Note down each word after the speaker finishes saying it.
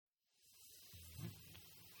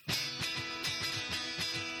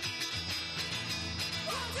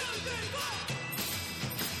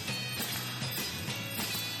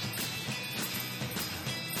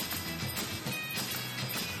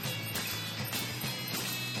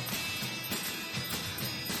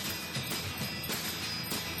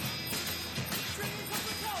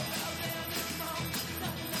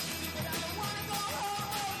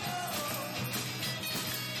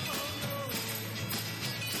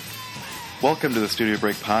Welcome to the Studio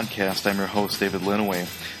Break Podcast. I'm your host, David Linaway.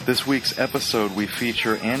 This week's episode, we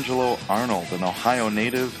feature Angelo Arnold, an Ohio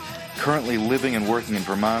native, currently living and working in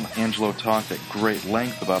Vermont. Angelo talked at great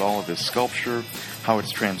length about all of his sculpture, how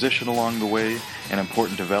it's transitioned along the way, and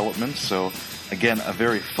important developments. So, again, a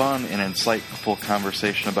very fun and insightful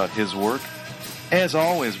conversation about his work. As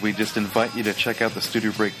always, we just invite you to check out the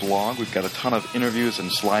Studio Break blog. We've got a ton of interviews and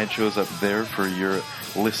slideshows up there for your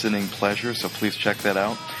listening pleasure, so please check that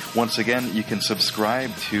out. Once again, you can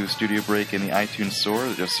subscribe to Studio Break in the iTunes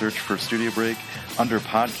Store. Just search for Studio Break under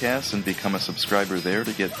podcasts and become a subscriber there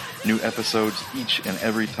to get new episodes each and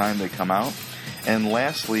every time they come out. And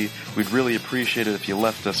lastly, we'd really appreciate it if you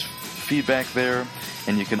left us feedback there.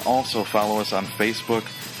 And you can also follow us on Facebook,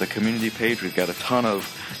 the community page. We've got a ton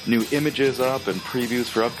of new images up and previews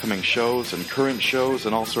for upcoming shows and current shows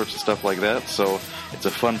and all sorts of stuff like that. So it's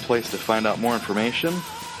a fun place to find out more information.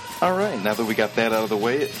 All right, now that we got that out of the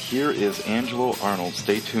way, here is Angelo Arnold.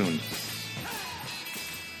 Stay tuned.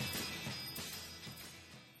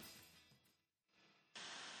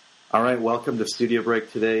 All right, welcome to Studio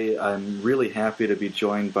Break today. I'm really happy to be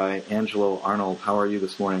joined by Angelo Arnold. How are you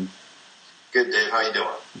this morning? Good, Dave. How you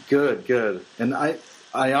doing? Good. And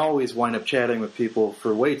I always wind up chatting with people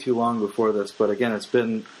for way too long before this, but again, it's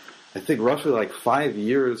been, I think, roughly like 5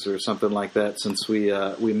 years or something like that since we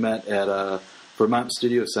met at Vermont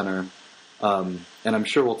Studio Center, and I'm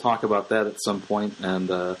sure we'll talk about that at some point and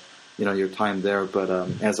your time there. But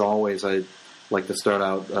as always, I'd like to start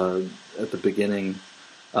out at the beginning.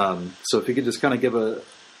 So if you could just kind of give a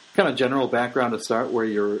kind of general background to start, where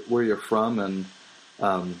you're from, and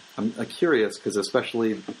I'm curious because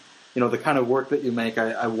especially the kind of work that you make,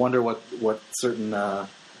 I wonder what certain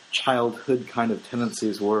childhood kind of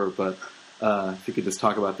tendencies were. But if you could just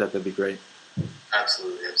talk about that, that'd be great.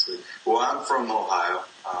 Absolutely. Well, I'm from Ohio.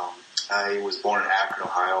 I was born in Akron,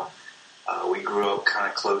 Ohio. We grew up kind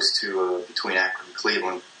of close to between Akron and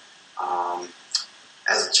Cleveland.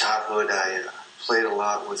 As a childhood, I played a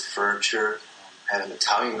lot with furniture. Had an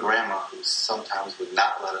Italian grandma who sometimes would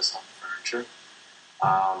not let us on furniture.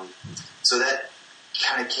 So that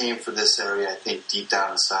kind of came for this area, I think, deep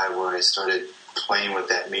down inside where I started playing with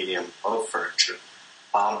that medium of furniture.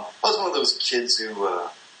 I was one of those kids who,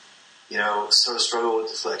 sort of struggled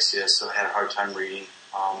with dyslexia, so I had a hard time reading.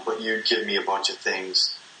 But you'd give me a bunch of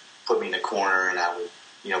things, put me in a corner, and I would,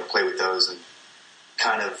 play with those and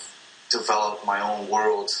kind of develop my own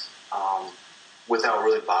world without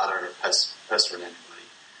really bothering or pestering anybody.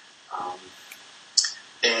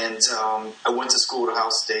 I went to school at Ohio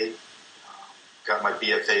State, got my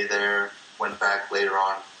BFA there, went back later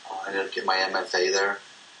on, ended up getting my MFA there.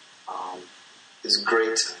 It's a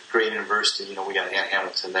great university. We got Ann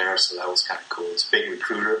Hamilton there, so that was kind of cool. It's a big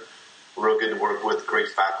recruiter, real good to work with, great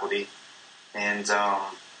faculty, and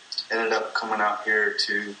ended up coming out here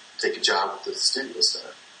to take a job with the Studio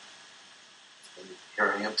Center. And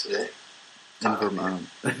here I am today. In Vermont.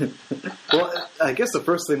 Well, I guess the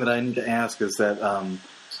first thing that I need to ask is that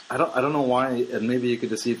I don't know why, and maybe you could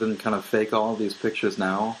just even kind of fake all of these pictures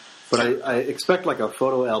now, but I expect like a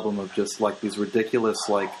photo album of just like these ridiculous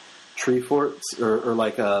like tree forts or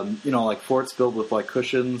like like forts filled with like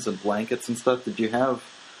cushions and blankets and stuff. Did you have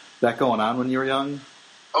that going on when you were young?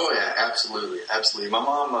 Oh yeah, absolutely. My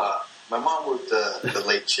mom worked the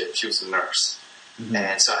late shift. She was a nurse, mm-hmm.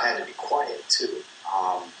 And so I had to be quiet too.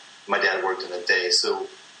 My dad worked in the day, so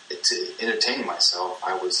to entertain myself,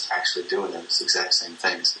 I was actually doing those exact same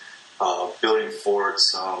things. Building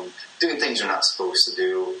forts, doing things you're not supposed to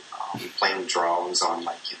do, playing drums on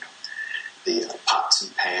the pots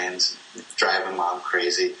and pans, driving mom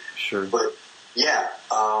crazy. Sure. But yeah,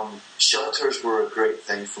 shelters were a great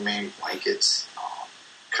thing for me, blankets,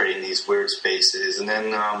 creating these weird spaces. And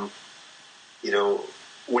then,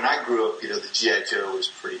 when I grew up, the G.I. Joe was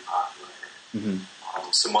pretty popular. Mm-hmm.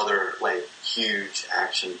 Some other huge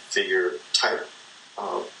action figure type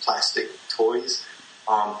plastic toys,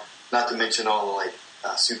 not to mention all the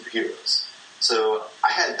superheroes. So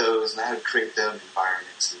I had those, and I had to create them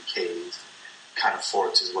environments and caves, kind of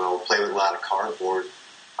forts as well. Play with a lot of cardboard.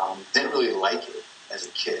 Didn't really like it as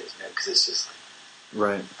a kid, because it's just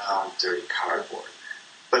right, dirty cardboard.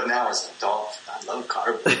 But now as an adult, I love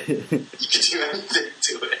cardboard. You can do anything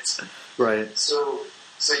to it. Right.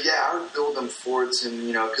 So yeah, I would build them forts, and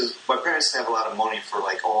because my parents didn't have a lot of money for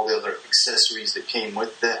all the other accessories that came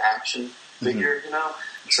with the action figure, mm-hmm.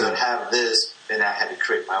 So I'd have this, and I had to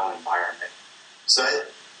create my own environment. So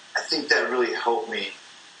I think that really helped me,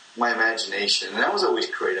 my imagination, and I was always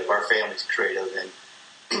creative. Our family's creative,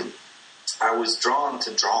 and I was drawn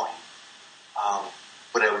to drawing,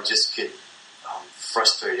 but I would just get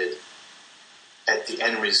frustrated at the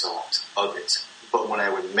end result of it. But when I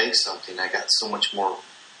would make something, I got so much more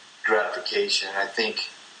gratification. I think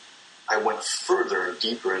I went further and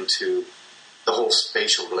deeper into the whole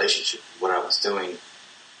spatial relationship of what I was doing.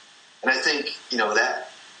 And I think,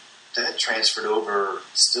 that transferred over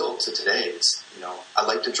still to today. It's, I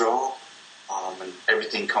like to draw, and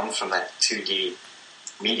everything comes from that 2D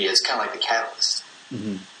media. It's kind of like the catalyst.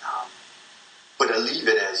 Mm-hmm. But I leave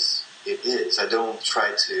it as it is. I don't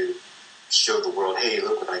try to show the world, hey,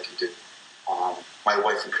 look what I can do. My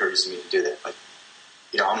wife encourages me to do that. But,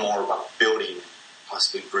 I'm more about building,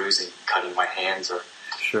 possibly bruising, cutting my hands, or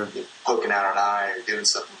sure. Poking out an eye, or doing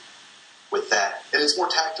something with that. And it's more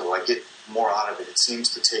tactile. I get more out of it. It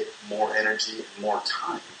seems to take more energy and more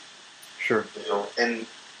time. Sure. And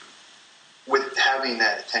with having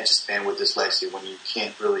that attention span with dyslexia, when you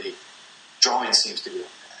can't really, drawing seems to be like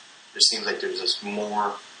that. There seems like there's this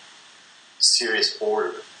more serious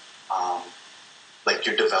order. Like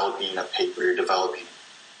you're developing a paper, you're developing,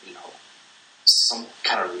 some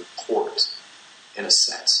kind of report in a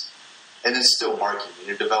sense. And it's still marking, and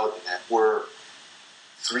you're developing that. Where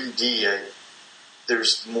 3D,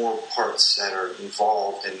 there's more parts that are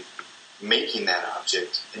involved in making that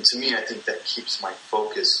object. And to me, I think that keeps my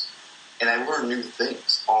focus. And I learn new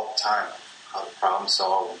things all the time, how to problem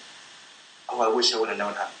solve. I wish I would have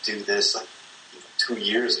known how to do this 2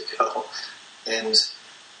 years ago. And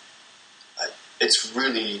it's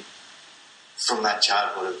really from that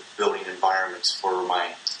childhood of building environments for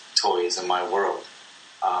my toys and my world,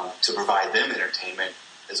 to provide them entertainment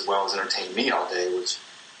as well as entertain me all day, which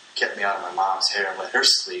kept me out of my mom's hair and let her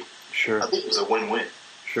sleep. Sure. I think it was a win-win.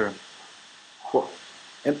 Sure. Well,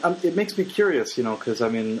 and it makes me curious, because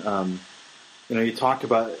you talk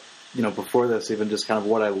about, before this, even just kind of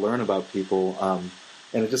what I learn about people,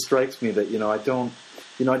 and it just strikes me that,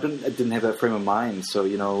 I didn't have that frame of mind. So,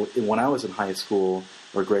 when I was in high school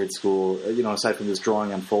or grade school, aside from just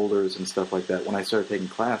drawing on folders and stuff like that, when I started taking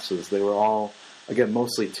classes, they were all, again,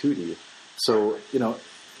 mostly 2D. So,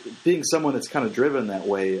 being someone that's kind of driven that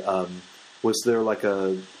way, was there like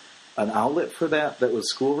an outlet for that was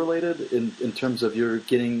school related in terms of you're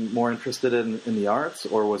getting more interested in the arts,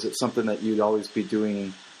 or was it something that you'd always be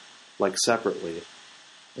doing like separately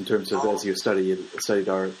in terms of as you studied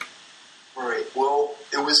art? Right. Well,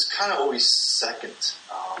 it was kind of always second.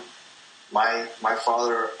 My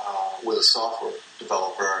father was a software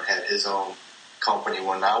developer and had his own company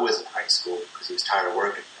when I was in high school because he was tired of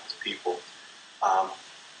working for those people.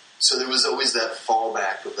 So there was always that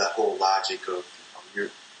fallback of that whole logic of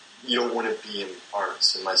you don't want to be in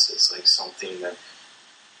arts unless it's like something that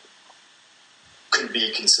could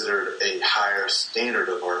be considered a higher standard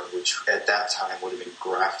of art, which at that time would have been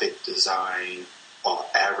graphic design,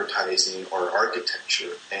 advertising, or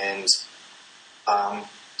architecture. And so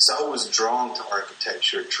I was drawn to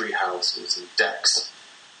architecture, tree houses, and decks,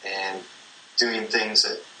 and doing things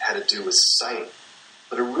that had to do with sight.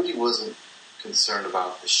 But it really wasn't concerned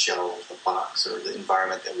about the shell of the box or the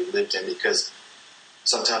environment that we lived in, because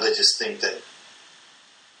sometimes I just think that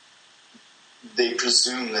they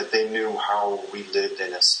presume that they knew how we lived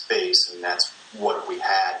in a space, and that's what we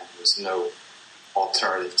had. There was no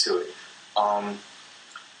alternative to it.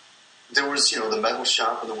 There was, the metal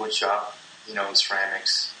shop and the wood shop, in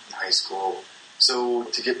ceramics in high school. So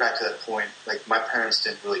to get back to that point, like my parents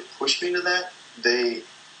didn't really push me into that. They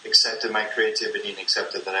accepted my creativity and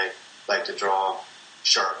accepted that I like to draw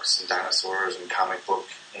sharks and dinosaurs and comic book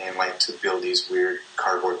and like to build these weird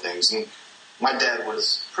cardboard things. And my dad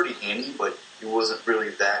was pretty handy, but he wasn't really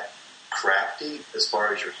that crafty as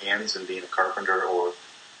far as your hands and being a carpenter or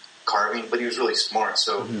carving, but he was really smart.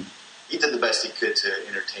 So he did the best he could to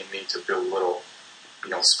entertain me to build little,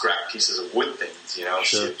 scrap pieces of wood things, Sure.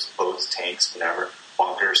 Ships, boats, tanks, whatever,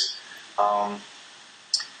 bunkers. And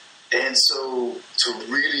so to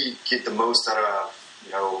really get the most out of,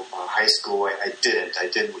 high school, I didn't. I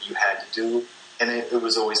did what you had to do, and it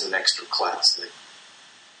was always an extra class. Like,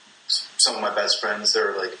 some of my best friends,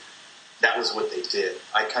 they're like, that was what they did.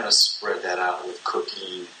 I kind of spread that out with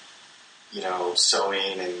cooking,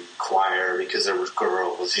 sewing and choir, because there were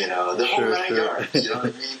girls, the whole nine yards, you know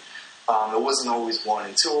what I mean? It wasn't always one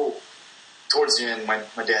until towards the end. My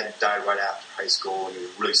dad died right after high school, and he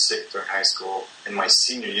was really sick during high school. In my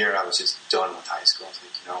senior year, I was just done with high school. I was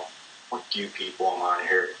like, fuck you people, I'm out of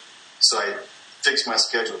here. So I fixed my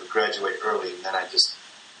schedule to graduate early, and then I just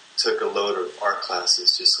took a load of art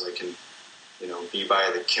classes just so I can, be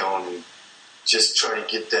by the kiln and just try to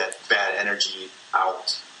get that bad energy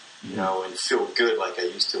out, and feel good like I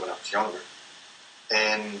used to when I was younger.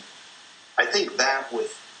 And I think that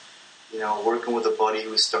with, working with a buddy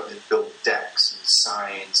who was starting to build decks and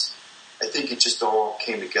signs, I think it just all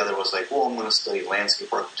came together. It was like, well, I'm going to study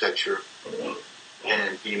landscape architecture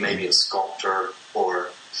and be maybe a sculptor or,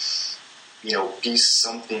 be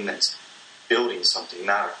something that's building something,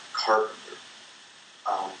 not a carpenter.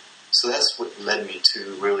 So that's what led me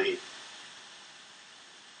to really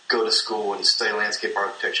go to school and study landscape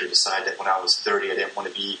architecture, decide that when I was 30, I didn't want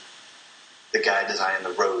to be the guy designing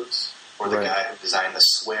the roads or the guy who designed the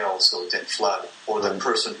swale so it didn't flood or the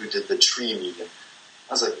person who did the tree median.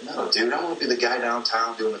 I was like, no, dude, I want to be the guy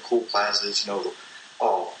downtown doing the cool plazas.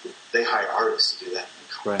 They hire artists to do that.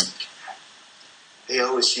 Right. Hey,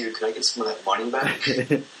 OSU, could I get some of that money back?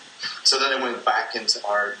 So then I went back into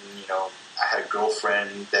art, and, I had a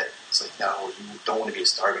girlfriend that was like, no, you don't want to be a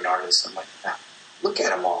starving artist. I'm like, nah, look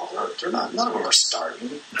at them all. They're not, none of them are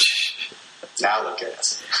starving. Now look at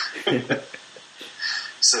us.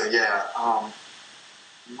 So,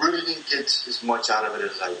 really didn't get as much out of it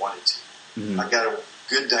as I wanted to. Mm-hmm. I got a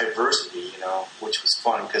good diversity, which was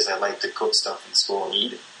fun because I liked to cook stuff in school and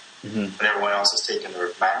eat it. Mm-hmm. When everyone else was taking their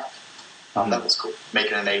math. That was cool.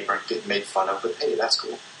 Making an apron, getting made fun of, but hey, that's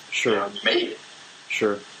cool. Sure. You made it.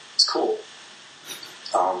 Sure. It's cool.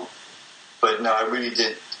 But no, I really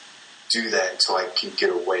didn't do that until I could get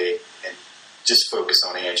away and just focus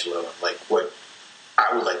on Angelo and like what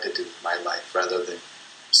I would like to do with my life rather than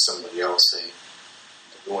somebody else saying,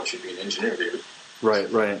 we want you to be an engineer, David. Right.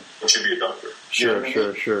 You should be a doctor.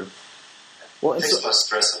 Sure. Well, it takes less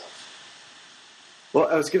stress off. Well,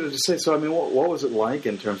 I was going to just say, so I mean, what was it like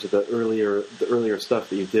in terms of the earlier stuff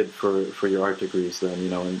that you did for your art degrees? Then,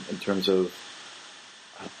 in terms of,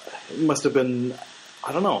 it must have been,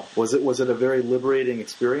 I don't know, was it a very liberating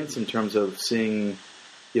experience in terms of seeing,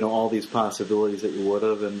 all these possibilities that you would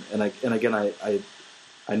have, and again,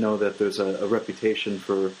 I know that there's a reputation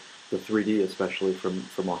for the 3D, especially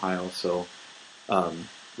from Ohio. So,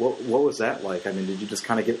 what was that like? I mean, did you just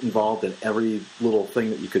kind of get involved in every little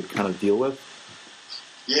thing that you could kind of deal with?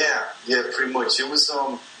 Yeah, pretty much. It was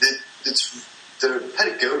the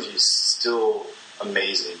pedagogy is still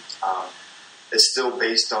amazing. It's still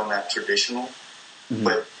based on that traditional,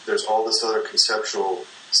 but there's all this other conceptual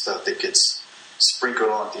stuff that gets sprinkled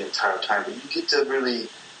on it the entire time. But you get to really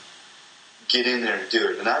get in there and do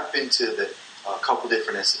it. And I've been to a couple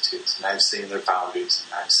different institutes, and I've seen their foundries,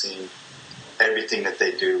 and I've seen everything that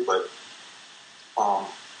they do. But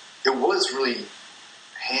it was really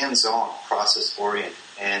hands-on, process-oriented,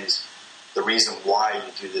 and the reason why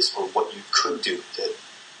you do this or what you could do with it.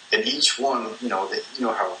 And each one,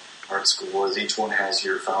 how art school is, each one has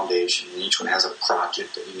your foundation, and each one has a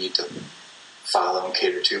project that you need to follow and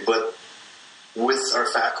cater to. But with our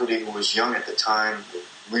faculty who was young at the time,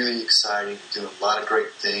 really exciting, doing a lot of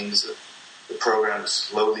great things. The program was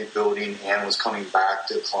slowly building. Anne was coming back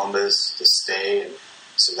to Columbus to stay, and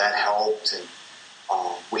so that helped. And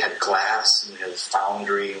we had glass, and we had a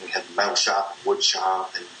foundry, and we had metal shop and wood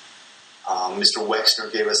shop, and Mr. Wexner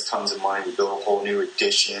gave us tons of money. We built a whole new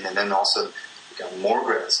addition, and then also we got more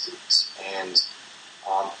grad students. And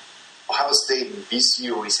Ohio State and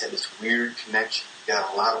BCU always had this weird connection. We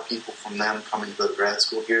got a lot of people from them coming to go to grad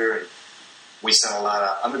school here, and we sent a lot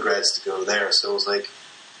of undergrads to go there. So it was like,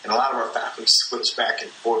 and a lot of our faculty switched back and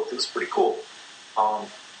forth. It was pretty cool.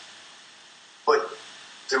 But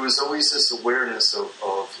there was always this awareness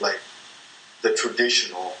of like the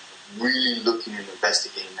traditional, really looking and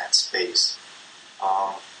investigating that space.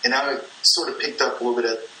 And I sort of picked up a little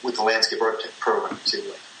bit with the landscape architect program too,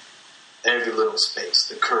 like every little space,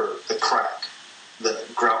 the curve, the crack, the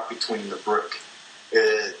grout between the brick.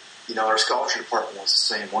 Our sculpture department was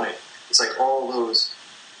the same way. It's like all those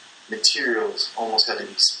materials almost had to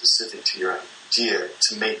be specific to your idea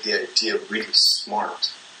to make the idea really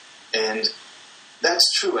smart. And that's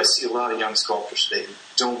true. I see a lot of young sculptors today who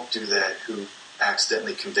don't do that, who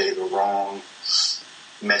accidentally convey the wrong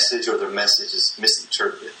message or their message is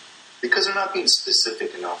misinterpreted because they're not being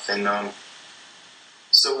specific enough. And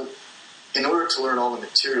so in order to learn all the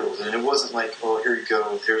materials, and it wasn't like, oh, here you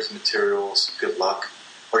go, here's the materials, good luck.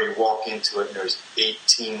 Or you walk into it and there's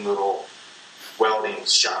 18 little welding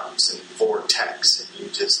shops and vortex and you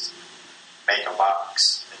just make a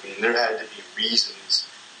box. I mean, there had to be reasons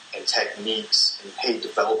and techniques and, hey,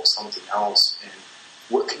 develop something else. And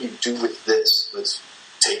what can you do with this? Let's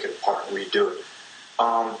take it apart and redo it.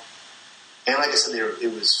 And like I said,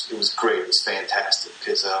 it was great. It was fantastic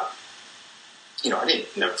because, I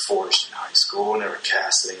never forged in high school. I never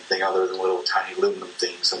cast anything other than little tiny aluminum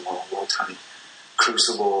things and a little tiny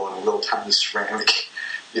crucible and a little tiny ceramic,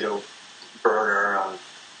 burner.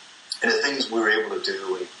 And the things we were able to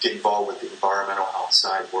do and get involved with the environmental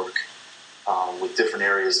outside work with different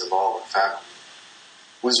areas of all our faculty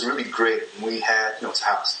was really great. And we had, it's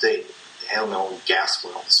Ohio State, They had their own gas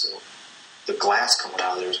well, so the glass coming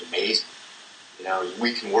out of there is amazing. You know,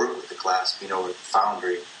 we can work with the glass, you know, at the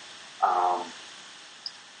foundry.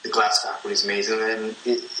 The glass factory is amazing, and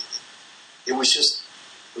it was just,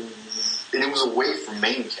 and it was away from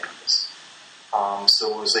main campus.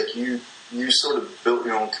 So it was like you sort of built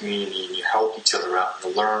your own community, and you help each other out,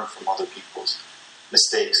 and you learn from other people's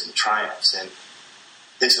mistakes and triumphs. And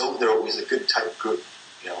they're always a good type group,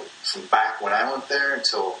 you know, from back when I went there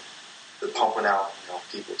until they're pumping out, you know,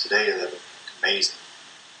 people today that are amazing.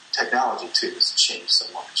 Technology too has changed so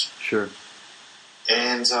much. Sure.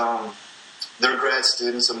 And they're grad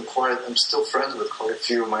students. I'm still friends with quite a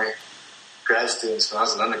few of my grad students when I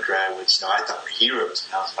was an undergrad, which, you know, I thought were heroes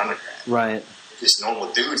when I was an undergrad. Right. Just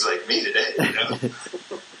normal dudes like me today, you know.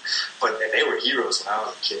 But they were heroes when I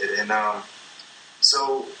was a kid, and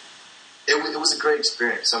so it was a great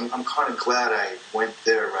experience. I'm kind of glad I went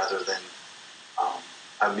there rather than.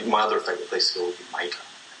 I mean, my other favorite place to go would be Micah.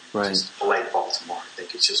 Right. Just like Baltimore. I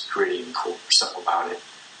think it's just gritty and cool. There's something about it.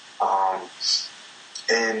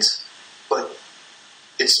 But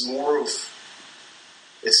it's more of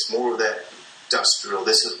that industrial.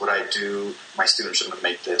 This is what I do. My students are going to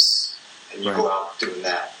make this, and you go out doing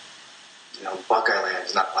that. You know, Buckeye Land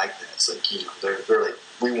is not like that. It's like, you know, they're like,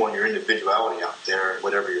 we want your individuality out there.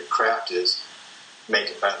 Whatever your craft is, make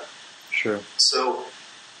it better. Sure. So,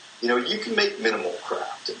 you know, you can make minimal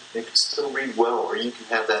craft, and it can still read well, or you can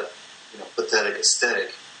have that, you know, pathetic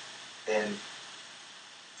aesthetic. And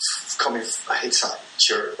I hate to sound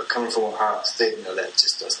sure, but coming from Ohio State, you know, that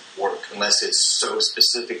just doesn't work unless it's so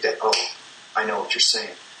specific that, oh, I know what you're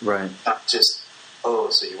saying. Right. Not just, oh,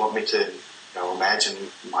 so you want me to, you know, imagine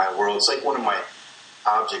my world. It's like one of my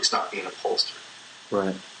objects not being upholstered.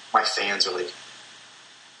 Right. My fans are like,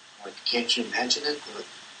 can't you imagine it?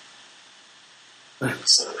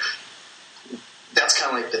 So that's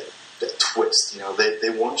kind of like that twist, you know. They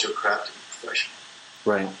want your craft to be professional.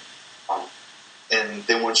 Right. And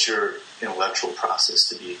they want your intellectual process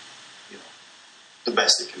to be, you know, the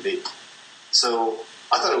best it can be. So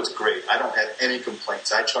I thought it was great. I don't have any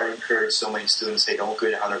complaints. I try to encourage so many students, hey, don't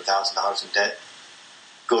get $100,000 in debt.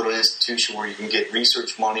 Go to an institution where you can get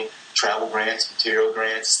research money, travel grants, material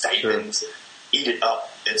grants, stipends. Sure. Eat it up.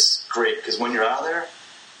 It's great, because when you're out there,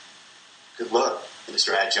 good luck,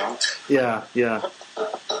 Mr. Adjunct. Yeah, yeah.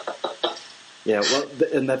 Yeah, well,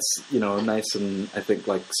 and that's, you know, nice, and I think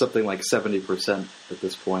like something like 70% at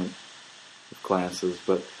this point of classes,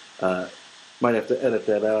 but might have to edit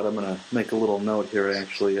that out. I'm going to make a little note here,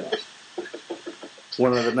 actually.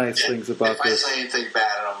 One of the nice things about this... If I say anything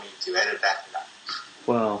bad, I don't mean to. Edit that out.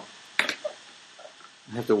 Well,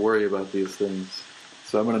 I have to worry about these things.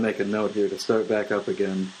 So I'm going to make a note here to start back up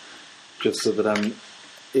again, just so that I'm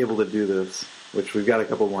able to do this, which we've got a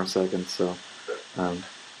couple more seconds, so...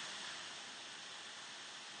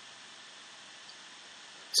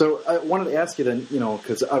 So I wanted to ask you then, you know,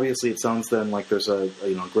 because obviously it sounds then like there's a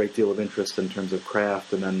great deal of interest in terms of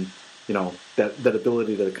craft, and then, you know, that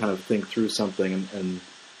ability to kind of think through something and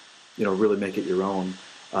you know, really make it your own.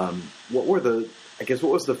 What was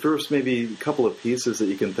the first maybe couple of pieces that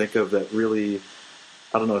you can think of that really,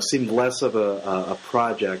 I don't know, seemed less of a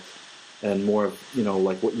project and more of, you know,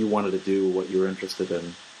 like what you wanted to do, what you were interested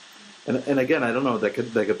in? And again, I don't know, that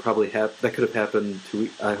could probably that could have happened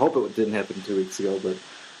I hope it didn't happen 2 weeks ago, but.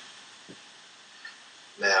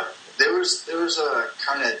 Yeah, there was a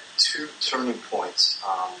kind of two turning points.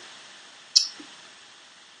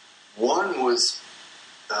 One was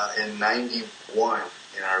in '91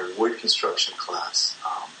 in our wood construction class.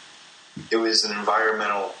 It was an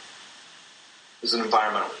environmental piece,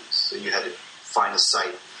 so you had to find a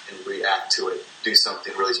site and react to it, do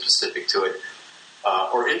something really specific to it,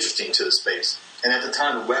 or interesting to the space. And at the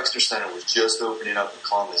time, the Wexner Center was just opening up in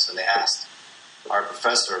Columbus, and they asked our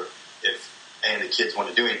professor if any of the kids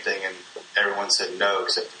wanted to do anything, and everyone said no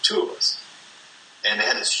except for two of us. And they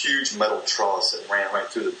had this huge metal trellis that ran right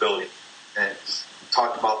through the building, and it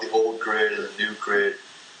talked about the old grid and the new grid,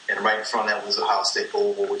 and right in front of that was the Ohio State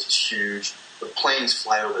Oval, which is huge. The planes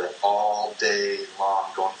fly over that all day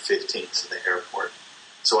long, going 15th to the airport.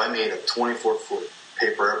 So I made a 24-foot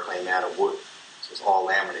paper airplane out of wood. So it was all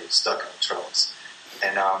laminated, stuck on the trellis.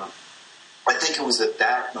 And I think it was at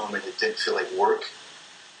that moment it didn't feel like work.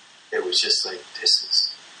 It was just like, this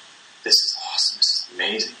is awesome. This is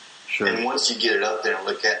amazing. Sure. And once you get it up there and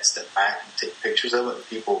look at it, step back and take pictures of it, and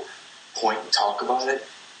people point and talk about it,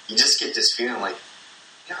 you just get this feeling like,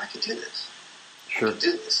 yeah, I could do this. Sure. I could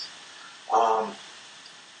do this.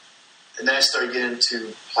 And then I started getting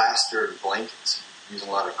into plaster blankets, using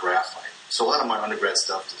a lot of graphite. So a lot of my undergrad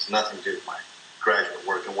stuff has nothing to do with my graduate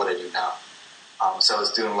work and what I do now. So I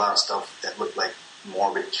was doing a lot of stuff that looked like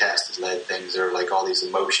morbid casted lead things, or like all these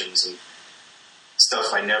emotions and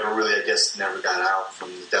stuff I never got out from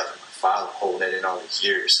the death of my father, holding it in all these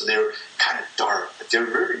years. So they were kind of dark, but they were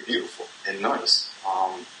very beautiful and nice.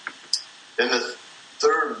 Then the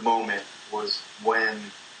third moment was when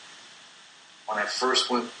I first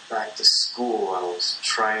went back to school. I was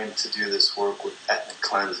trying to do this work with ethnic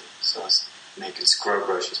cleansing. So I was making scrub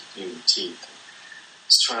brushes with human teeth. I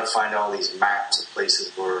was trying to find all these maps of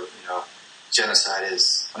places where, genocide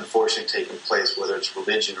is unfortunately taking place, whether it's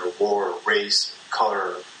religion or war or race, or color,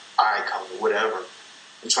 or eye color, whatever.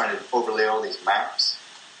 I'm trying to overlay all these maps.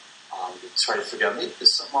 Try to figure out, maybe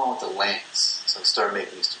there's something wrong with the lens. So I started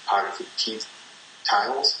making these topography teeth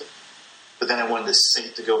tiles. But then I wanted the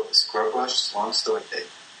sink to go with the scrub brush, long story day.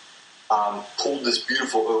 Pulled this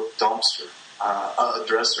beautiful oak dumpster, a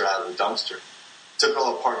dresser out of the dumpster. Took it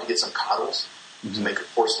all apart to get some cottles to make a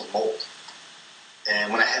porcelain mold.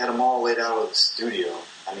 And when I had them all laid out of the studio,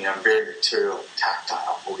 I'm very material and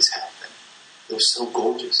tactile, always have been. It was so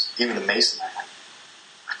gorgeous. Even the mason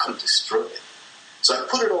I couldn't destroy it. So I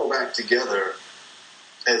put it all back together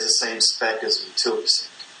as the same spec as a utility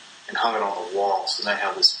sink and hung it on the wall. So then I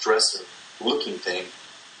have this dresser looking thing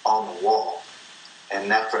on the wall.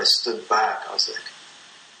 And after I stood back, I was like,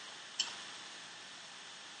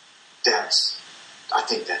 I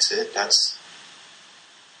think that's it.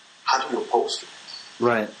 How do you upholster it?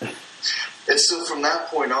 Right. And so from that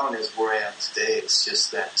point on is where I am today. It's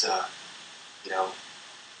just that,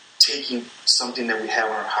 taking something that we have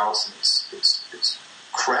in our house and it's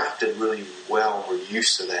crafted really well. We're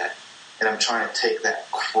used to that. And I'm trying to take that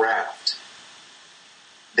craft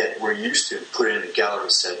that we're used to and put it in a gallery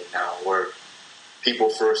setting now where people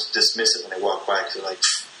first dismiss it when they walk by because they're like,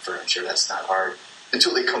 furniture, that's not hard.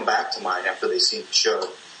 Until they come back to mine after they've seen the show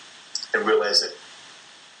and realize that,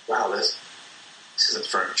 wow, this isn't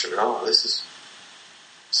furniture at all. It's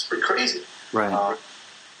pretty crazy. Right.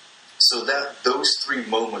 So those three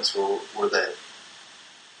moments were that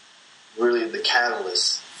really the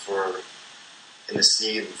catalyst for, and the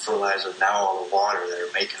seed and fertilizer of now all the water that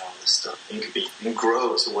are making all this stuff and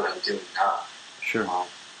grow to what I'm doing now. Sure.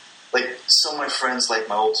 Like some of my friends like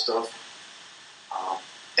my old stuff,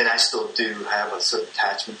 and I still do have a certain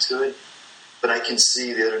attachment to it. But I can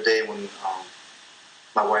see the other day when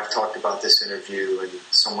my wife talked about this interview and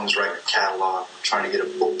someone's writing a catalog, trying to get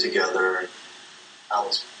a book together, and I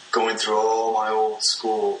was going through all my old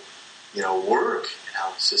school, work, and I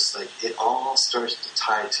was just like, it all starts to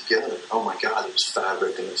tie together. Oh my God, there's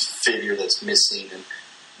fabric and there's figure that's missing, and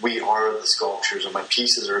we are the sculptures, and my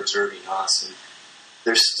pieces are observing us, and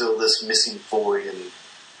there's still this missing void, and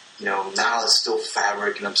now it's still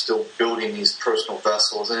fabric, and I'm still building these personal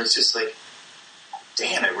vessels, and it's just like,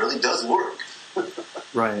 damn, it really does work.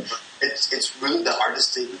 Right. It's really, the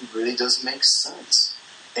artist statement really does make sense.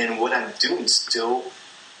 And what I'm doing still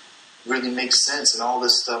really makes sense. And all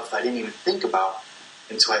this stuff I didn't even think about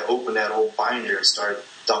until I opened that old binder and started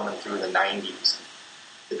thumbing through the 90s.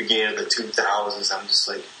 The beginning of the 2000s, I'm just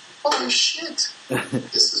like, holy shit,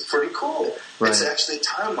 this is pretty cool. Right. It's actually a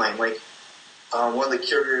timeline. Like, one of the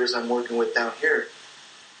curators I'm working with down here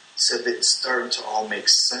said that it's starting to all make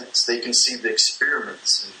sense. They can see the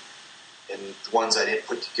experiments and the ones I didn't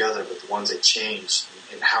put together, but the ones I changed,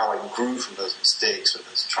 and how I grew from those mistakes or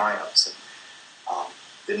those triumphs. And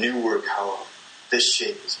the new work, how this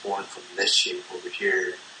shape is born from this shape over here,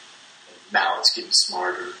 and now it's getting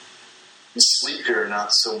smarter. And sleeker,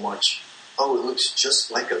 not so much, oh, it looks just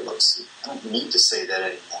like it looks. I don't need to say that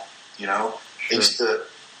anymore, Sure. I used to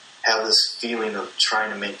have this feeling of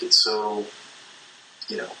trying to make it so,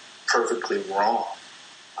 perfectly wrong.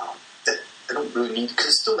 That I don't really need, because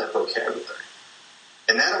it's still that vocabulary.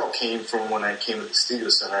 And that all came from when I came to the studio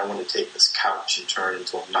center. I wanted to take this couch and turn it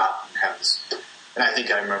into a knot and have this. And I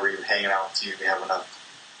think I remember even hanging out with you,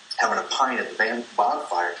 having a pint at the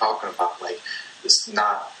bonfire, talking about like this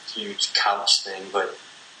not huge couch thing, but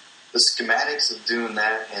the schematics of doing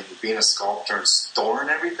that and being a sculptor and storing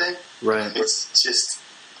everything. Right. It's just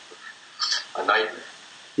a nightmare.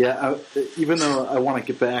 Yeah, even though I want to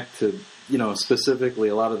get back to, specifically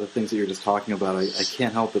a lot of the things that you're just talking about, I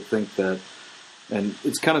can't help but think that, and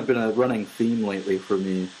it's kind of been a running theme lately for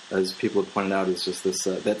me, as people have pointed out, is just this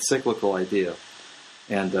that cyclical idea.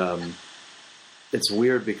 And it's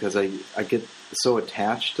weird because I get so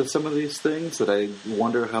attached to some of these things that I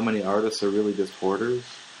wonder how many artists are really just hoarders.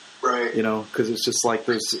 Right. Because it's just like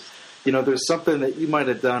there's something that you might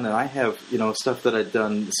have done, and I have, stuff that I'd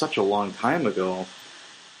done such a long time ago,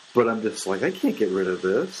 but I'm just like, I can't get rid of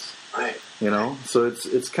this. Right. So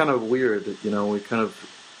it's kind of weird, we kind of,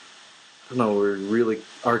 don't know, we really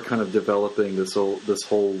are kind of developing this whole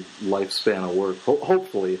lifespan of work.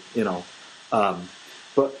 Hopefully,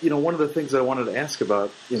 but one of the things that I wanted to ask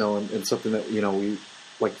about, and something that we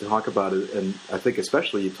like to talk about, and I think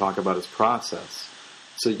especially you talk about, is process.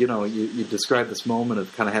 So you describe this moment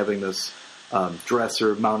of kind of having this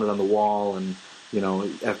dresser mounted on the wall, and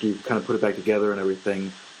after you kind of put it back together and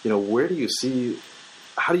everything, where do you see?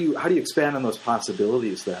 How do you expand on those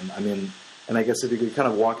possibilities then? I mean, and I guess if you could kind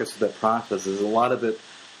of walk us through that process, is a lot of it,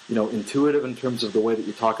 intuitive in terms of the way that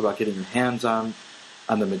you talk about getting your hands on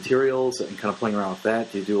the materials and kind of playing around with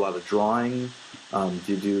that? Do you do a lot of drawing? Do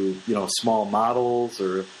you do, small models,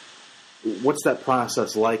 or what's that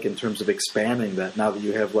process like in terms of expanding that now that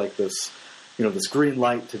you have like this, this green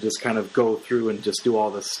light to just kind of go through and just do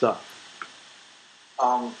all this stuff?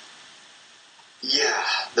 Yeah,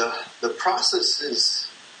 the process is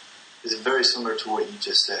very similar to what you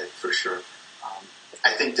just said, for sure.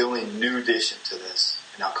 I think the only new addition to this,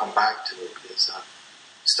 and I'll come back to it, is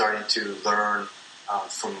starting to learn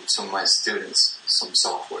from some of my students some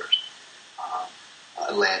softwares,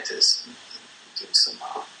 Atlantis, and doing some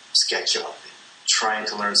SketchUp, and trying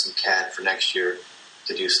to learn some CAD for next year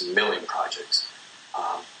to do some milling projects.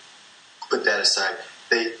 Put that aside,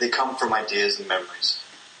 they come from ideas and memories.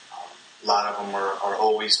 A lot of them are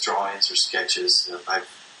always drawings or sketches. I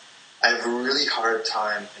have a really hard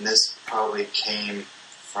time, and this probably came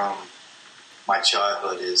from my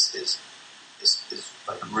childhood, is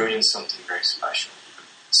like ruining something very special.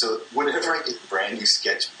 So whenever I get a brand new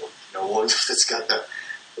sketchbook, one that's got the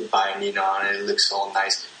binding on it, it looks all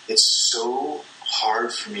nice, it's so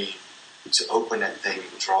hard for me to open that thing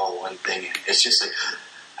and draw one thing. It's just like,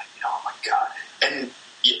 oh my God. And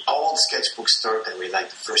all the sketchbooks start that way, like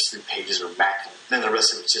the first 3 pages are immaculate, and then the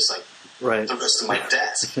rest of it's just like the rest of my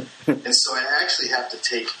desk. And so I actually have to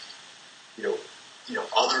take,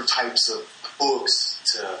 other types of books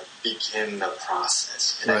to begin the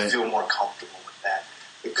process, and I feel more comfortable with that.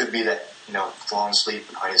 It could be that, falling asleep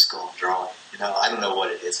in high school and drawing, I don't know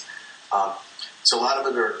what it is. So a lot of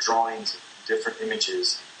it are drawings of different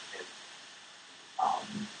images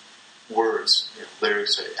and words,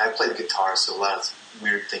 lyrics. I play the guitar, so a lot of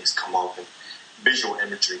weird things come up, and visual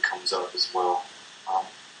imagery comes up as well.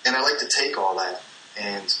 And I like to take all that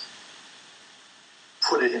and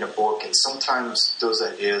put it in a book, and sometimes those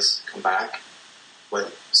ideas come back,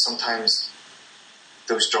 but sometimes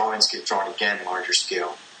those drawings get drawn again larger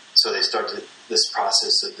scale. So they start this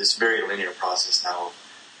process, of this very linear process now.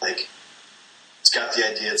 Like, it's got the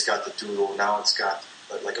idea, it's got the doodle, now it's got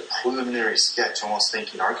like a preliminary sketch, almost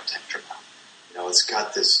thinking architecture now. It's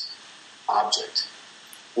got this object.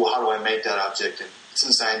 Well, how do I make that object? And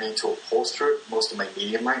since I need to upholster it, most of my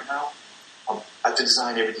medium right now, I have to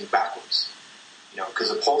design everything backwards.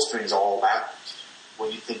 Because upholstering is all backwards.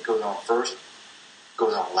 What you think goes on first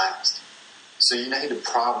goes on last. So you need to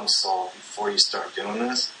problem solve before you start doing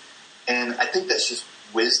this. And I think that's just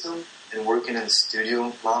wisdom and working in the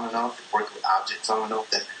studio long enough and working with objects long enough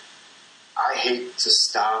that I hate to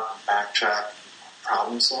stop and backtrack and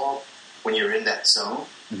problem solve when you're in that zone.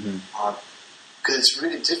 Because it's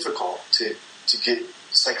really difficult to get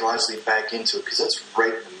psychologically back into it, because that's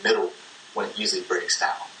right in the middle when it usually breaks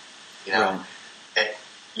down. And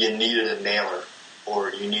you needed a nailer, or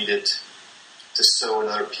you needed to sew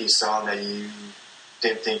another piece on that you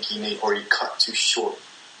didn't think you need, or you cut too short,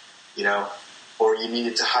 or you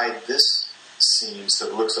needed to hide this seam so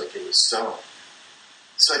it looks like it was sewn.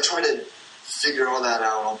 So I try to figure all that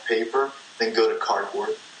out on paper, then go to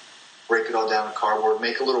cardboard, break it all down to cardboard,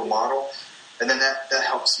 make a little model, and then that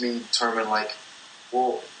helps me determine, like,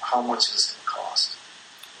 well, how much is this going to cost?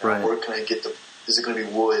 Where can I get is it going to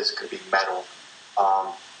be wood? Is it going to be metal?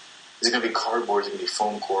 Is it going to be cardboard? Is it going to be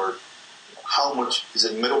foam core? How much is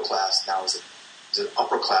it middle class now? Is it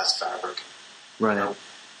upper class fabric? Right.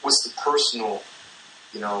 What's the personal,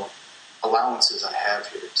 allowances I have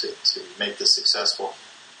here to make this successful?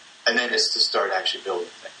 And then it's to start actually building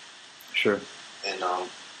things. Sure. And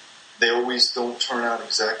they always don't turn out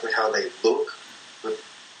exactly how they look, but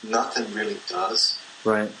nothing really does.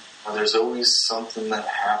 Right. There's always something that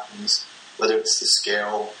happens, whether it's the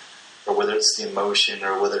scale, or whether it's the emotion,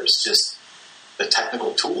 or whether it's just the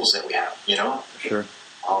technical tools that we have, Sure.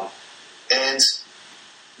 And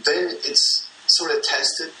then it's sort of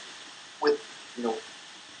tested with,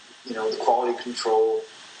 the quality control,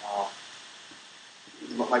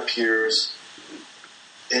 my peers,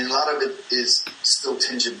 and a lot of it is still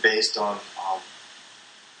tinged based on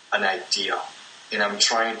an idea, and I'm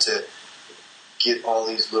trying to get all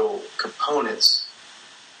these little components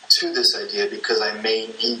to this idea because I may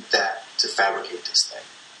need that to fabricate this thing.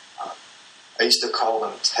 I used to call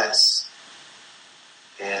them tests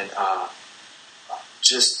and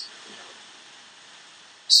just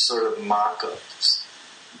sort of mock-ups,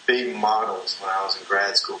 big models when I was in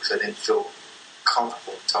grad school because I didn't feel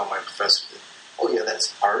comfortable telling my professor that, oh yeah,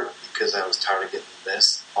 that's art, because I was tired of getting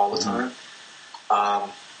this all the time.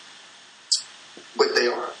 But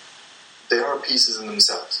they are pieces in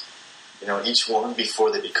themselves. Each one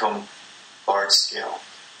before they become large scale.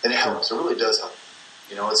 And it helps. It really does help.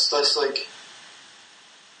 It's less like,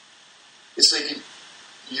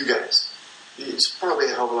 you guys. It's probably a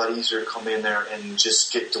hell of a lot easier to come in there and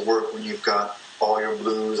just get to work when you've got all your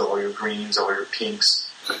blues, all your greens, all your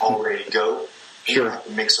pinks all ready to go. You don't have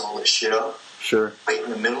to mix all this shit up. Sure. Right in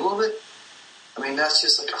the middle of it. I mean, that's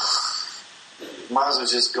just like, might as well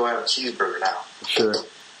just go have a cheeseburger now. Sure.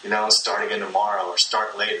 Start again tomorrow or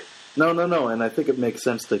start later. No. And I think it makes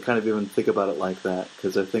sense to kind of even think about it like that,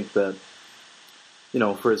 because I think that,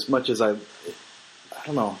 for as much as I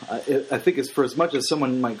think for as much as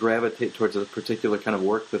someone might gravitate towards a particular kind of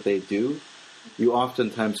work that they do, you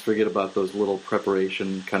oftentimes forget about those little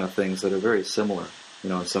preparation kind of things that are very similar,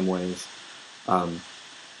 in some ways. And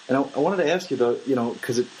I wanted to ask you, though,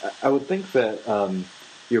 because I would think that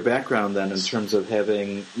your background then in terms of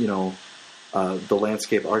having, the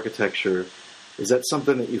landscape architecture, is that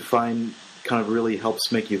something that you find kind of really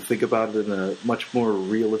helps make you think about it in a much more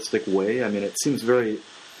realistic way? I mean, it seems very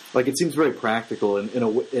practical in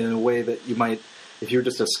a way that you might, if you're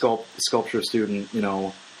just a sculpture student,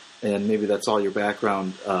 and maybe that's all your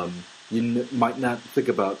background, you might not think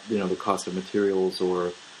about, the cost of materials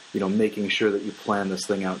or, making sure that you plan this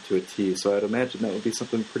thing out to a T. So I'd imagine that would be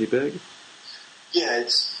something pretty big. Yeah, it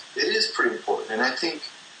is pretty important, and I think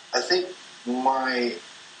my,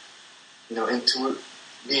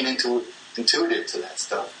 being intuitive to that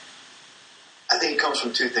stuff, I think it comes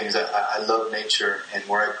from two things. I love nature, and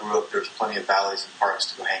where I grew up, there's plenty of valleys and parks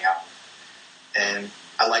to go hang out in. And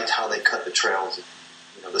I liked how they cut the trails,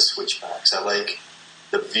 the switchbacks. I like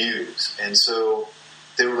the views, and so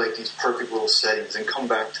they were like these perfect little settings. And come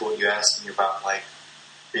back to what you asked me about, like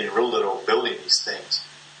being real little, building these things.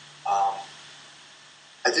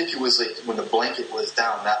 I think it was like when the blanket was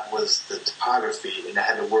down, that was the topography, and I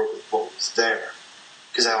had to work with what was there,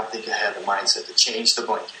 because I don't think I had the mindset to change the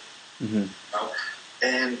blanket. Mm-hmm.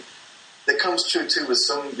 And that comes true too with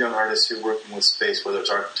some young artists who are working with space, whether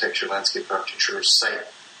it's architecture, landscape architecture, or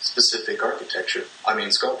site-specific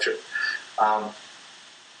sculpture.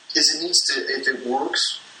 Is it needs to, if it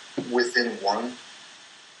works within one,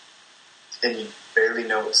 and you barely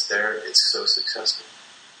know it's there, it's so successful.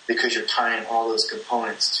 Because you're tying all those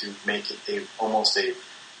components to make it almost a,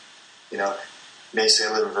 may say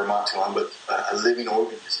I live in Vermont too long, but a living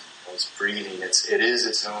organism. It's breathing. It is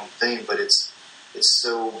its own thing, but it's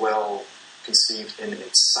so well conceived in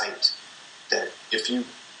its sight that if you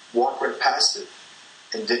walk right past it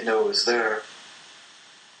and didn't know it was there,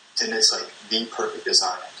 then it's like the perfect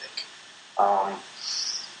design, I think.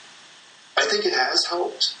 I think it has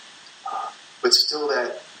helped, but still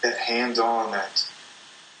that hands-on, that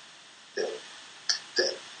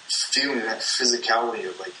feeling, that physicality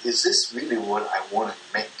of like, is this really what I want to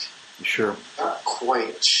make? Sure. I'm not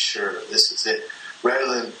quite sure this is it.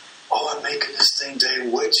 Rather than, I'm making this thing,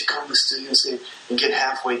 Dave, why'd you come to the studio and get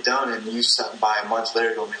halfway done, and you stop by a month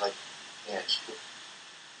later and be like, man,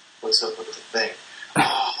 what's up with the thing?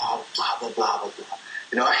 Oh, blah, blah, blah, blah,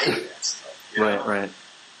 blah. I hate that stuff. Right.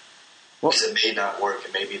 Because it may not work.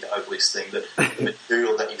 It may be the ugliest thing. The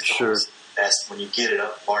material that you thought was the best, when you get it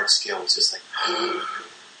up large scale, it's just like,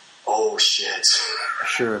 oh, shit.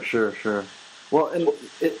 Sure. Well, and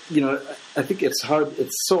I think it's hard.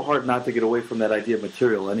 It's so hard not to get away from that idea of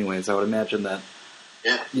material. Anyways, I would imagine that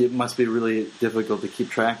it must be really difficult to keep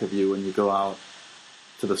track of you when you go out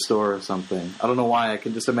to the store or something. I don't know why. I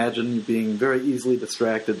can just imagine you being very easily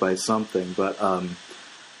distracted by something. But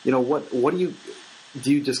what do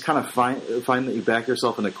you just kind of find that you back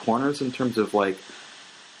yourself into corners in terms of like,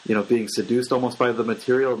 being seduced almost by the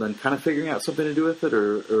material and then kind of figuring out something to do with it,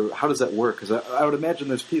 or how does that work? Because I would imagine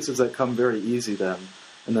there's pieces that come very easy then,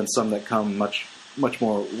 and then some that come much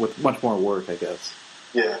more work, I guess.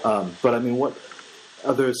 Yeah. But I mean, what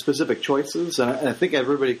are there specific choices? And I think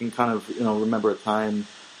everybody can kind of remember a time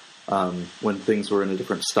when things were in a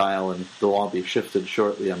different style, and they'll all be shifted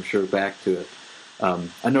shortly, I'm sure, back to it.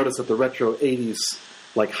 I noticed that the retro 80s,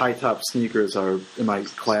 like high-top sneakers, are in my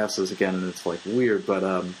classes again, and it's like weird, but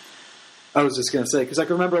I was just going to say, because I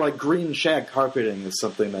can remember like green shag carpeting is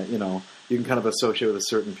something that, you can kind of associate with a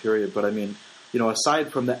certain period, but I mean,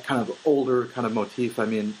 aside from that kind of older kind of motif, I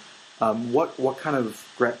mean, what kind of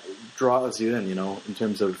draws you in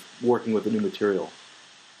terms of working with the new material?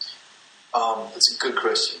 That's a good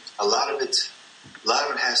question. A lot of it A lot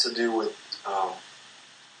of it has to do with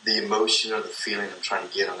the emotion or the feeling I'm trying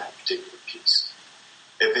to get on that particular piece.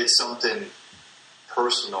 If it's something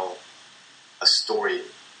personal, a story,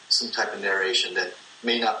 some type of narration that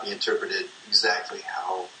may not be interpreted exactly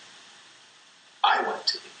how I want it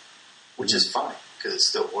to be, which is fine because it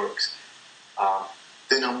still works.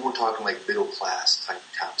 Then I'm more talking like middle class type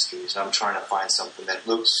tapestries, and I'm trying to find something that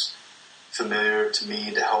looks familiar to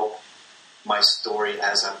me to help my story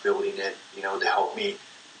as I'm building it, to help me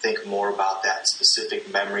think more about that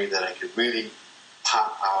specific memory that I could really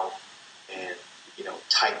pop out and,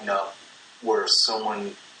 tighten up where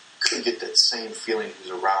someone could get that same feeling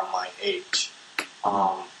who's around my age.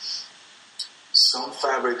 Some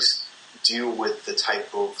fabrics deal with the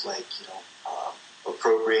type of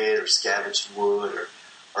appropriate or scavenged wood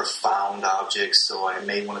or found objects, so I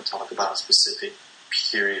may want to talk about a specific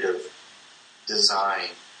period of design,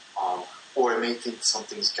 or I may think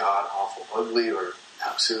something's god-awful ugly or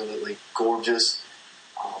absolutely gorgeous,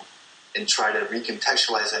 and try to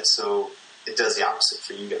recontextualize that so it does the opposite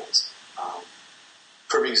for you guys.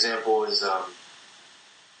 Perfect example is I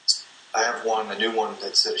have a new one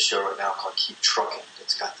that's at a show right now called Keep Trucking.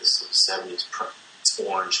 It's got this 70s print. It's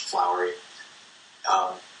orange, flowery.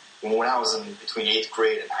 When I was in between 8th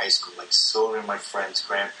grade and high school, so many of my friends'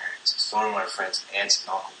 grandparents, so many of my friends' aunts and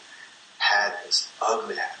uncles had this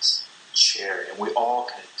ugly-ass chair, and we all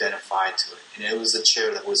can identify to it. And it was a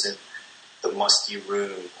chair that was in the musty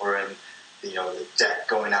room, or in the deck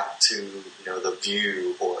going out to the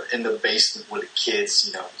view, or in the basement where the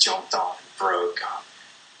kids jumped on and broke.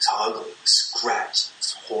 It's ugly, it's scratched,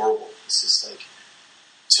 it's horrible. It's just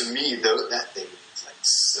to me that thing means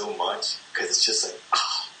so much because it's just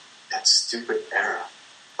that stupid era.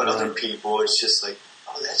 But other people, it's just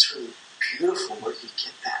that's really beautiful. Where did you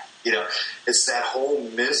get that? It's that whole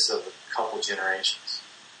miss of a couple generations.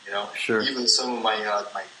 Sure. Even some of my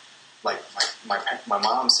my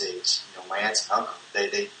mom's age, my aunts and uncle,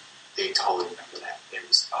 they totally remember that. It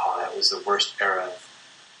was that was the worst era of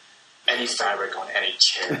any fabric on any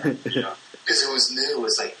chair. Because it was new. It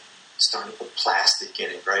was starting to put plastic in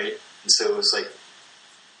it, right? And so it was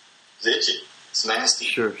itchy. It's nasty.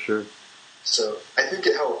 Sure. So I think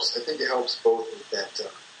it helps. I think it helps both with that,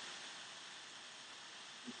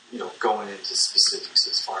 going into specifics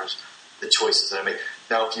as far as the choices that I make.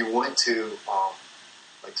 Now, if you went to,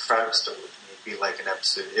 the fabric store with me, it'd be an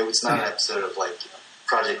episode. It was not an episode of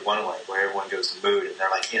Project One Way where everyone goes to mood and they're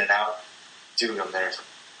in and out. Dude, I'm there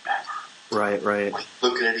forever. Right.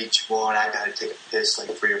 Looking at each one, I got to take a piss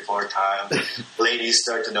 3 or 4 times. Ladies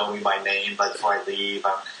start to know me by name before I leave.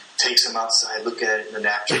 Takes them outside, look at it in the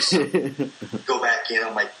napkin, go back in.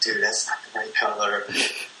 I'm dude, that's not the right color.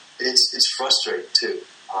 It's frustrating too,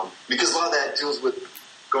 because a lot of that deals with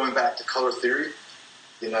going back to color theory.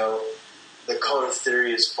 The color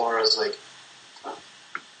theory as far as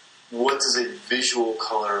what does a visual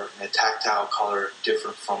color and a tactile color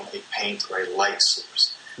differ from a paint or a light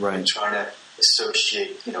source? Right. And trying to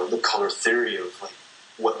associate, the color theory of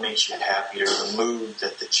what makes you happy or the mood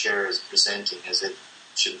that the chair is presenting. Is it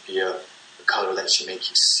should be a color that should make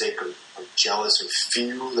you sick or jealous or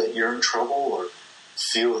feel that you're in trouble or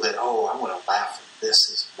feel that, I want to laugh at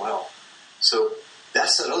this as well. So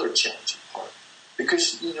that's that other challenging part.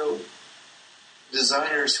 Because,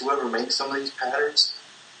 designers, whoever makes some of these patterns,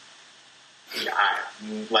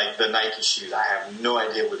 like the Nike shoes, I have no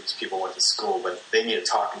idea what these people went to school, but they need a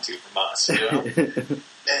talking to from us, And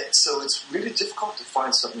so it's really difficult to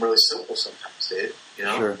find something really simple sometimes, Dave,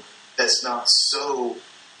 Sure. That's not so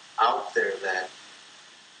out there that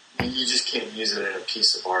you just can't use it in a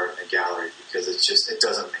piece of art in a gallery because it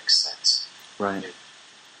doesn't make sense. Right.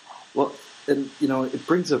 Well, and it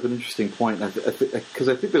brings up an interesting point because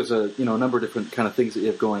I think there's a number of different kind of things that you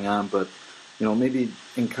have going on, but maybe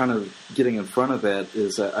in kind of getting in front of that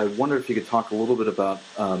is I wonder if you could talk a little bit about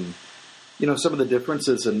some of the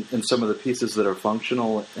differences in some of the pieces that are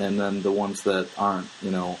functional and then the ones that aren't.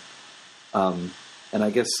 And I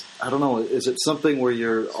guess, I don't know, is it something where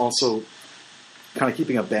you're also kind of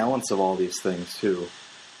keeping a balance of all these things, too?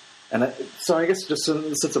 And so I guess just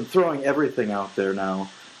since I'm throwing everything out there now,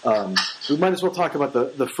 we might as well talk about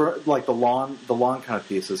the lawn kind of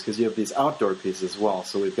pieces, because you have these outdoor pieces as well.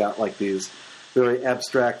 So we've got these very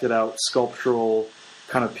abstracted out sculptural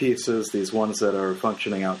kind of pieces, these ones that are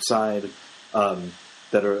functioning outside,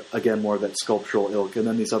 that are, again, more of that sculptural ilk, and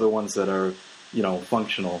then these other ones that are,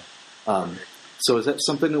 functional. So is that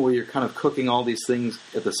something where you're kind of cooking all these things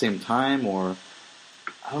at the same time, or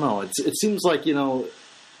I don't know? It seems like, and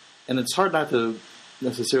it's hard not to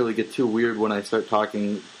necessarily get too weird when I start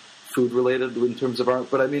talking food related in terms of art,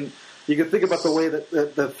 but I mean, you can think about the way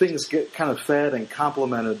that things get kind of fed and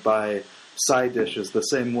complemented by side dishes, the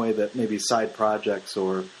same way that maybe side projects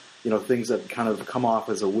or, things that kind of come off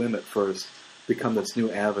as a whim at first become this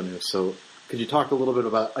new avenue. So could you talk a little bit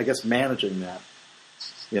about, I guess, managing that,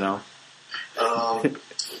 Yeah,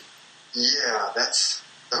 that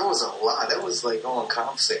was a lot. That was like all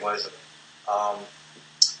encompassing, wasn't it?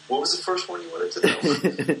 What was the first one you wanted to know?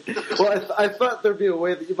 Well, I thought there'd be a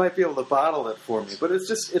way that you might be able to bottle it for me, but it's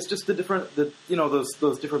just the different,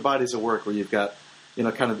 those different bodies of work where you've got,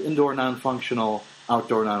 kind of indoor non-functional,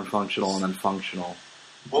 outdoor non-functional, and then functional.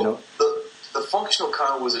 Well, the functional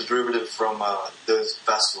kind of was a derivative from those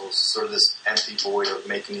vessels, sort of this empty void of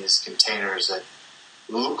making these containers that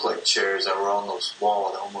look like chairs that were on those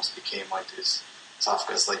walls that almost became like these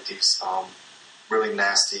sarcophagus, like these really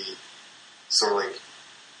nasty sort of like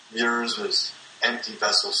urns with empty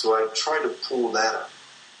vessels. So I tried to pull that up.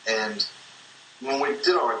 And when we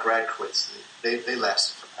did our grad quits, they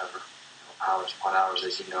lasted forever. Hours upon hours,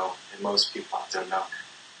 as you know, and most people out there know.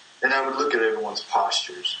 And I would look at everyone's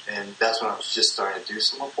postures, and that's when I was just starting to do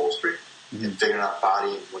some upholstery and figuring out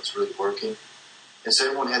body and what's really working. And so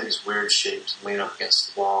everyone had these weird shapes laying up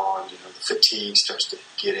against the wall, and the fatigue starts to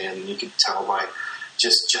get in, and you can tell by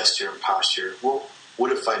just gesture and posture. Well,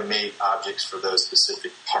 what if I made objects for those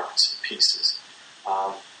specific parts and pieces?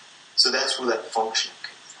 So that's where that functional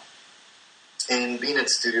came from. And being at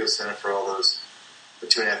Studio Center for for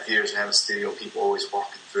 2.5 years and having a studio, people always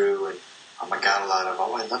walking through, and I got a lot of,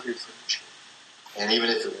 I love your furniture. And even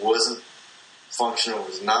if it wasn't functional, it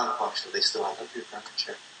was non-functional, they still, I love your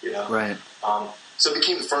furniture, Right. So I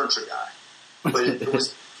became the furniture guy. But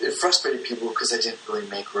it frustrated people because I didn't really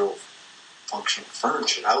make real functional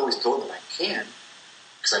furniture. I always told them I can,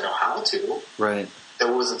 because I know how to. Right.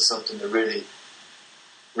 That wasn't something that really,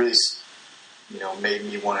 made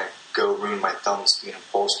me want to go ruin my thumbs being an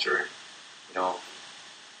upholsterer,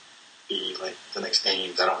 be like the next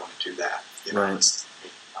Ames. I don't want to do that. Right.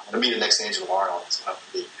 I want to be the next Angelo Arnold. That's what I want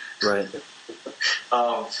to be. Right.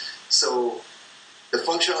 So the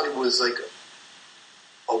functionality was like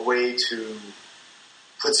a way to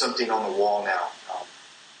put something on the wall now.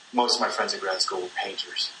 Most of my friends in grad school were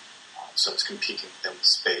painters, so I was competing with them in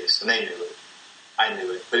space, and they knew it. I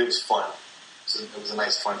knew it, but it was fun. It was a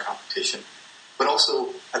nice, fun competition. But also,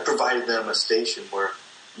 I provided them a station where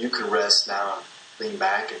you could rest now and lean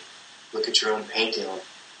back and look at your own painting on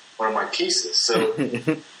one of my pieces. So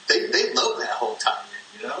they loved that whole time,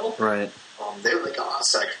 Right. They were like, oh, I'll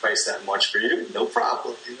sacrifice that much for you. No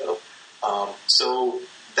problem, So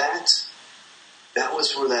that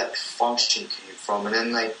was where that function came from. And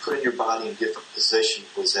then like putting your body in different positions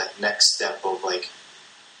was that next step of like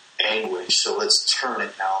anguish. So let's turn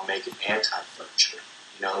it now and make it anti-furniture.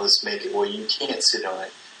 Let's make it where you can't sit on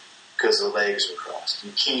it because the legs are crossed.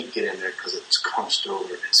 You can't get in there because it's crunched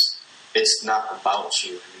over. It's not about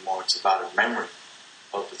you anymore. It's about a memory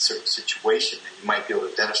of a certain situation that you might be able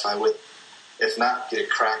to identify with. If not, get a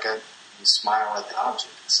crack at it and smile at the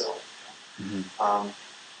object itself.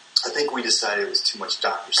 I think we decided it was too much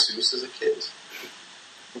Dr. Seuss as a kid.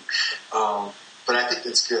 But I think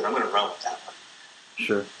that's good. I'm going to run with that one.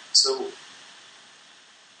 Sure. So,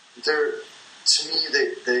 to me,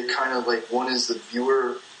 they kind of like, one is the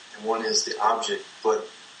viewer and one is the object, but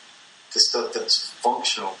the stuff that's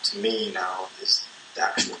functional to me now is the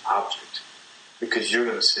actual object, because you're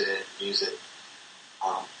going to sit in and use it,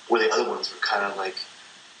 where the other ones are kind of like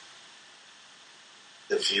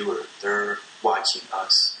the viewer. They're watching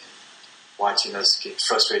us get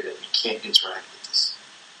frustrated that we can't interact with this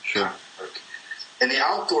kind of work. And the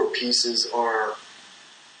outdoor pieces are,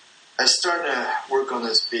 I started to work on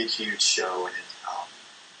this big, huge show and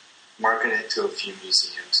marketing it to a few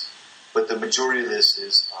museums. But the majority of this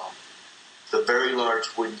is the very large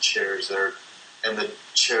wooden chairs and the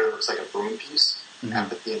chair that looks like a broom piece,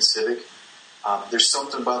 Apathy and Civic. There's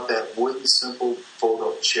something about that wooden, simple,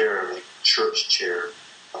 fold-up chair, like church chair,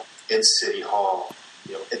 in City Hall,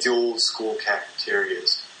 at the old school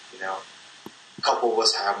cafeterias, A couple of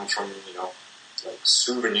us have them from, like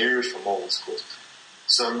souvenirs from old schools.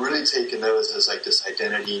 So I'm really taking those as like this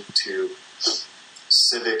identity to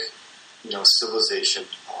civic, civilization,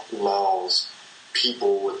 laws,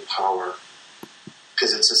 people with power,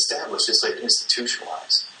 because it's established, it's like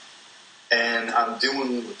institutionalized. And I'm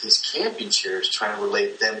doing with these camping chairs, trying to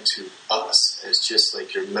relate them to us as just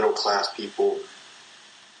like your middle class people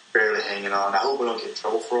barely hanging on. I hope I don't get in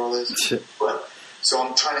trouble for all this. But so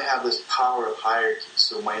I'm trying to have this power of hierarchy.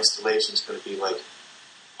 So my installation is going to be like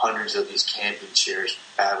hundreds of these camping chairs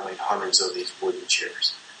battling hundreds of these wooden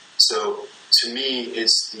chairs. So to me,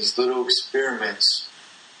 it's these little experiments,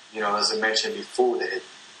 as I mentioned before, that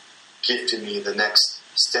gifted me the next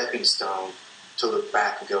stepping stone to look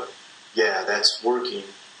back and go, yeah, that's working.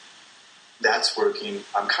 That's working.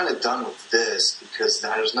 I'm kind of done with this because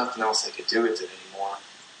there's nothing else I could do with it anymore.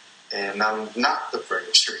 And I'm not the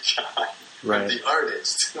furniture guy. Right. I'm the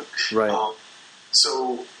artist. Right.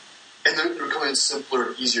 So, and they're becoming simpler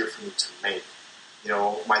and easier for me to make. You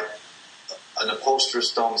know, an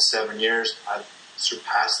upholsterer's done 7 years. I've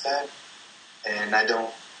surpassed that, and I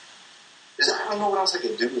don't know what else I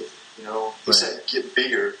can do with it. You know, you said get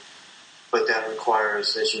bigger, but that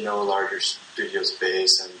requires, as you know, a larger studio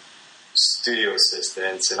space and studio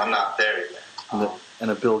assistants, and I'm not there yet.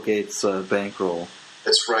 And a Bill Gates bankroll.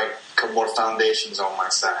 That's right. A couple more foundations on my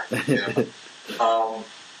side. You know?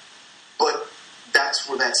 But that's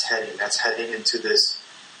where that's heading. That's heading into this.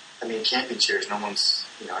 I mean, camping chairs, no one's,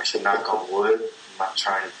 you know, I should knock on wood. I'm not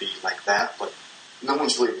trying to be like that, but no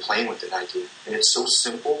one's really playing with it, I do. And it's so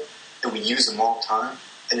simple, and we use them all the time,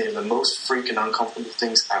 and they're the most freaking uncomfortable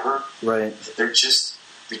things ever. Right. They're just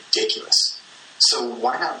ridiculous. So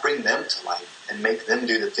why not bring them to life and make them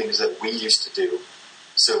do the things that we used to do?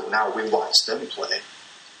 So now we watch them play,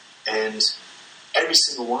 and every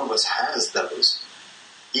single one of us has those.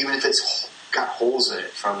 Even if it's got holes in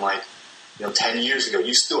it from 10 years ago,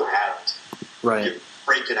 you still have it. Right. You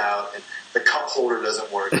break it out, and the cup holder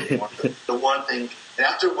doesn't work anymore. the one thing, and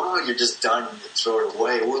after a while, you're just done and you throw it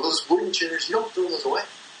away. Or those wooden chairs, you don't throw those away.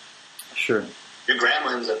 Sure. Your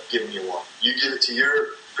grandma ends up giving you one. You give it to your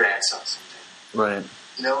grandson someday. Right.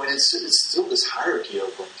 You know, and it's still this hierarchy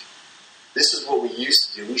of this is what we used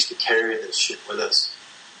to do. We used to carry this shit with us.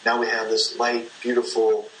 Now we have this light,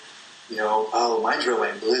 beautiful, mine's red,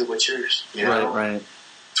 white, and blue. What's yours? You know? Right.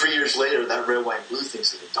 3 years later, that red, white, and blue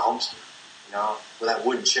thing's in the dumpster. You know, well, that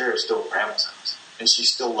wooden chair is still at grandma's house, and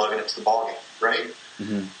she's still lugging it to the ballgame, right?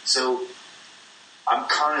 Mm-hmm. So I'm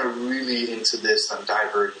kind of really into this. I'm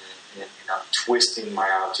diverting it, and I'm twisting my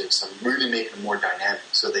objects. I'm really making them more dynamic,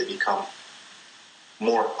 so they become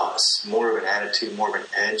more us, more of an attitude, more of an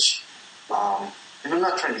edge. And I'm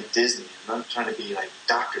not trying to be Disney. I'm not trying to be like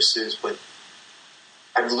Dr. Seuss, but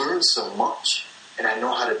I've learned so much, and I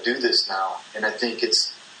know how to do this now. And I think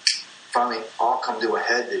it's finally all come to a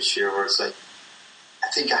head this year where it's like, I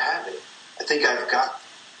think I have it. I think I've got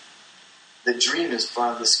the dream is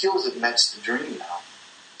fun. The skills have matched the dream now.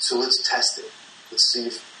 So let's test it. Let's see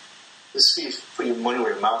if put your money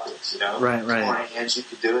where your mouth is, you know? Right. Come on, hands, you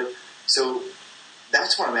can do it. So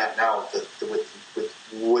that's where I'm at now with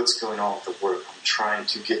what's going on with the work. I'm trying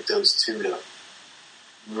to get those two to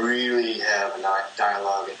really have a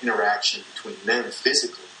dialogue and interaction between them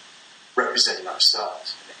physically, representing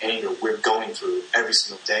ourselves and the anger we're going through every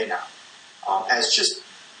single day now, as just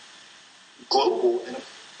global and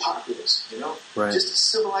populace, you know? Right. Just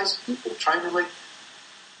civilized people trying to,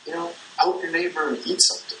 help your neighbor and eat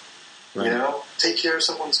something, right. You know? Take care of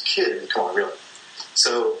someone's kid. I mean, come on, really.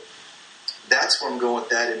 So that's where I'm going with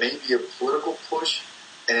that. It may be a political push,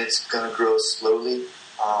 and it's going to grow slowly.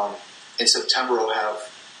 In September, I'll have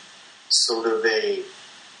sort of a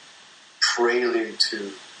prelude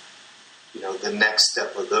to, the next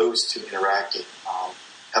step of those two interacting.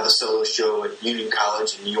 Have a solo show at Union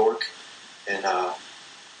College in New York, and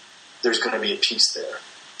there's going to be a piece there.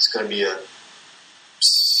 It's going to be a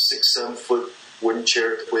 6-7 foot wooden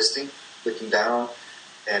chair twisting, looking down,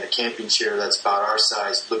 and a camping chair that's about our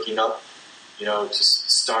size looking up,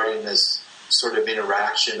 just starting this sort of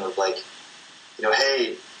interaction of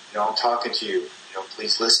hey, I'm talking to you,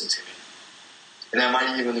 please listen to me. And I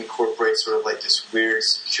might even incorporate sort of like this weird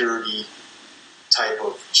security type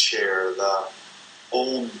of chair, the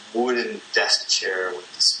old wooden desk chair with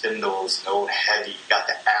the spindles and old heavy, got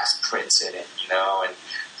the ass prints in it, and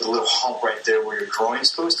the little hump right there where your groin's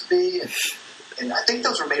supposed to be. And I think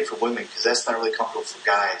those were made for women because that's not really comfortable for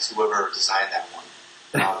guys, whoever designed that one.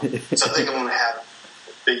 So I think I'm going to have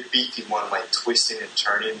a big beefy one, twisting and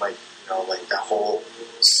turning, like that whole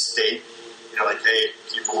state, hey,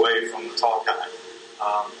 keep away from the tall guy.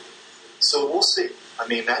 So we'll see. I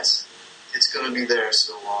mean, it's going to be there.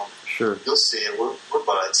 So sure, you'll see it. We're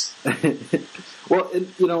buds. Well,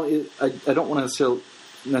 I don't want to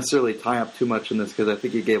necessarily tie up too much in this because I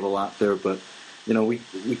think you gave a lot there. But we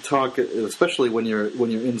talk, especially when you're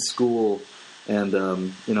in school, and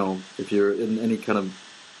if you're in any kind of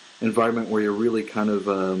environment where you're really kind of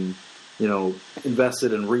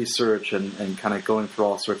invested in research and kind of going through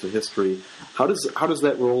all sorts of history. How does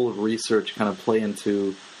that role of research kind of play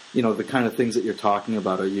into the kind of things that you're talking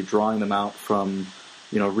about? Are you drawing them out from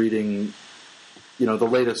reading the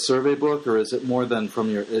latest survey book, or is it more than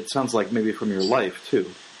from your? It sounds like maybe from your life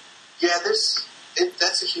too. Yeah,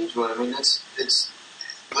 that's a huge one. I mean,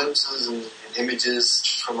 glimpses and images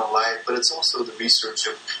from my life, but it's also the research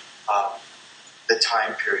of the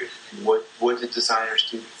time period and what did designers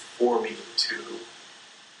do before me to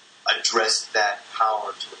address that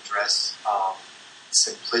power, to address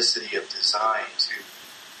simplicity of design,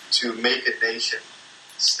 to make a nation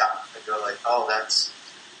stop and go like, oh, that's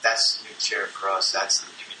the new chair for us. That's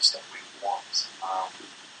the image that we want.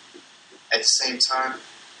 At the same time,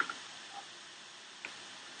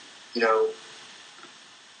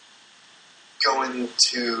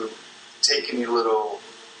 taking your little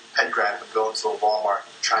head grab and going to a Walmart,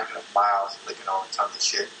 tracking up miles, and looking at all the tons of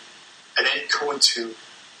shit, and then going to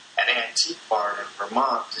an antique barn in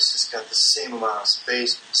Vermont. This has got the same amount of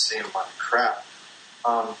space, the same amount of crap.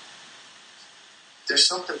 There's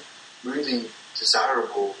something really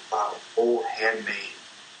desirable about old handmade,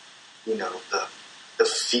 the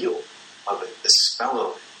feel of it, the smell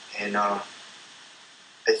of it. And I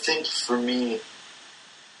think for me,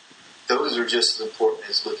 those are just as important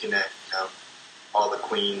as looking at all the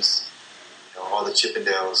Queens, all the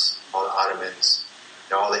Chippendales, all the Ottomans,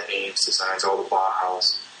 all the Ames designs, all the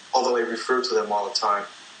Bauhaus. Although I refer to them all the time,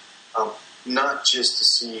 not just to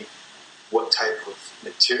see what type of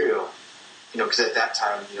material, because at that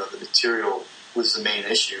time, the material was the main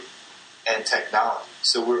issue, and technology.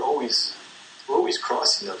 So we're always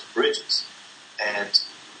crossing those bridges. And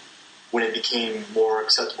when it became more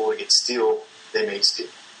acceptable to get steel, they made steel.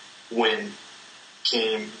 When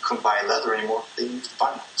couldn't buy leather anymore, they used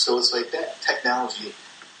vinyl. So it's like that. Technology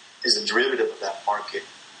is a derivative of that market.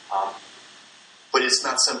 But it's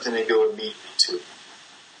not something they go immediately to.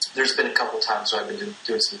 There's been a couple times where I've been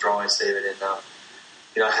doing some drawings, David, and I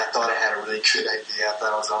thought I had a really good idea. I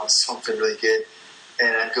thought I was on something really good.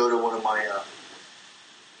 And I'd go to one of my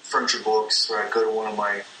furniture books, or I'd go to one of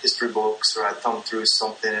my history books, or I'd thumb through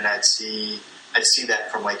something, and I'd see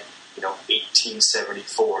that from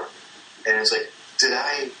 1874. And it's like, did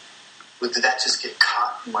that just get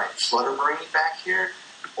caught in my flutter brain back here?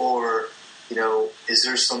 Or, is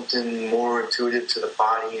there something more intuitive to the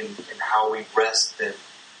body and how we rest than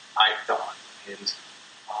I thought? And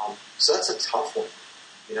so that's a tough one,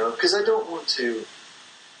 because I don't want to,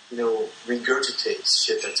 regurgitate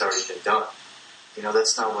shit that's already been done.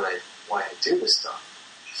 That's not why I do this stuff.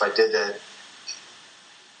 If I did that,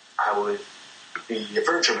 I would be a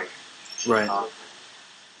furniture maker. Right.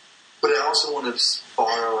 But I also want to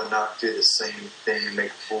borrow and not do the same thing and make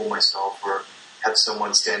a fool of myself, or have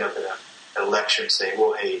someone stand up at a lecture and say,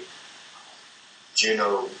 well, hey, do you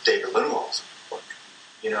know David Linwell's work?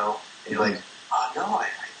 And you're like, oh, no, I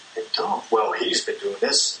don't. Well, he's been doing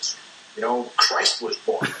this since, Christ was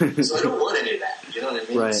born. So I don't want any of that. You know what I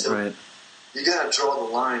mean? Right, so right. You got to draw the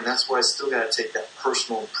line. That's why I still got to take that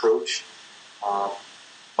personal approach.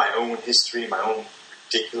 My own history, my own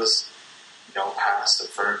ridiculous past of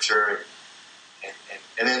furniture,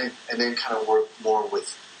 and then kind of work more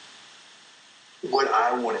with what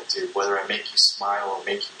I want to do, whether I make you smile or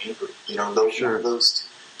make you angry. Sure. Those two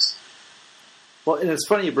things. Well, and it's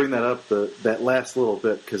funny you bring that up, that last little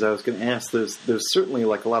bit, because I was going to ask. There's certainly a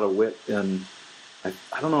lot of wit, and I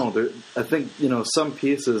don't know. I think some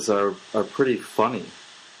pieces are pretty funny.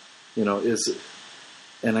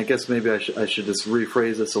 And I guess maybe I should just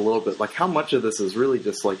rephrase this a little bit. Like, how much of this is really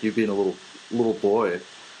just like you being a little boy,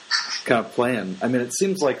 kind of playing? I mean, it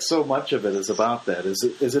seems like so much of it is about that. Is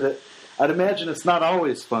it? I'd imagine it's not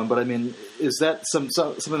always fun, but I mean, is that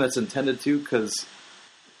something that's intended to? Because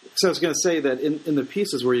I was going to say that in the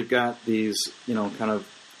pieces where you've got these, kind of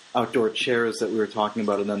outdoor chairs that we were talking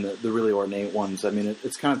about, and then the really ornate ones. I mean,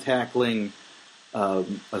 it's kind of tackling a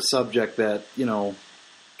subject that can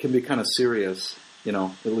be kind of serious. At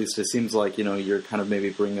least it seems like, you're kind of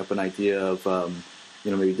maybe bringing up an idea of,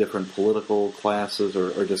 maybe different political classes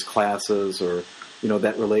or just classes or,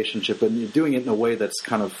 that relationship. And you're doing it in a way that's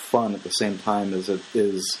kind of fun at the same time as it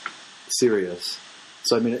is serious.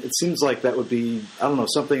 So, I mean, it seems like that would be, I don't know,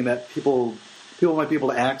 something that people might be able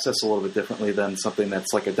to access a little bit differently than something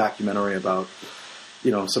that's like a documentary about,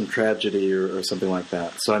 some tragedy or something like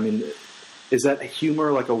that. So, I mean, is that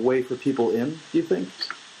humor like a way for people in, do you think?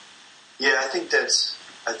 Yeah, I think that's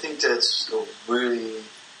a really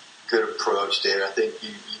good approach, David. I think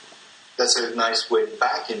that's a nice way to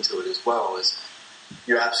back into it as well.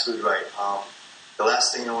 You're absolutely right. The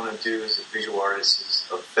last thing I want to do as a visual artist is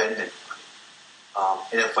offend anybody.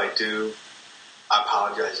 And if I do, I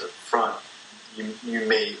apologize up front. You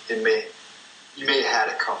may have had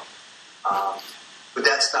it coming. But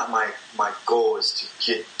that's not my goal. Is to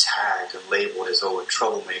get tagged and labeled as a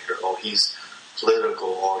troublemaker, or he's political,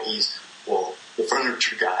 or he's the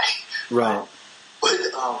furniture guy. Right. But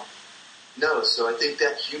no, so I think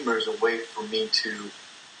that humor is a way for me to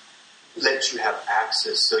let you have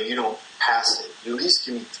access so you don't pass it. You at least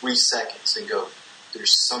give me 3 seconds and go,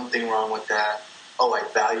 there's something wrong with that. Oh, I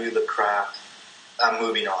value the craft. I'm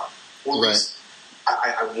moving on. Well, at least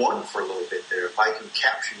I won for a little bit there. If I can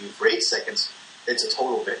capture you for 8 seconds, it's a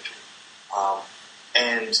total victory.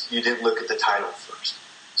 And you didn't look at the title first.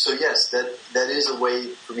 So yes, that is a way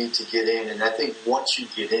for me to get in. And I think once you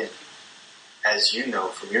get in, as you know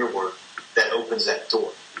from your work, that opens that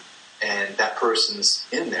door. And that person's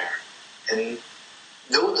in there. And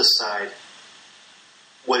they'll decide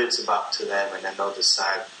what it's about to them, and then they'll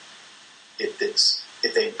decide if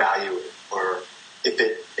they value it, or if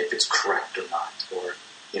it's correct or not, or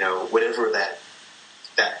whatever that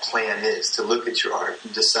plan is to look at your art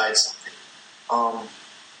and decide something.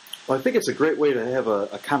 Well, I think it's a great way to have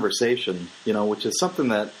a conversation, which is something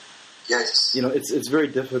that it's very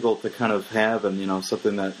difficult to kind of have, and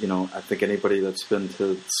something that I think anybody that's been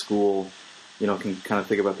to school can kind of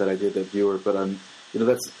think about that idea, that viewer. But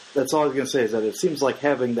that's all I was going to say, is that it seems like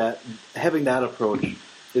having that approach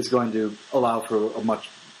is going to allow for a much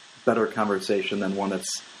better conversation than one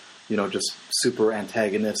that's just super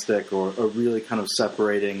antagonistic or really kind of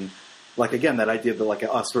separating. Like, again, that idea of like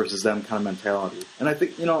a us versus them kind of mentality. And I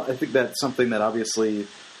think that's something that obviously,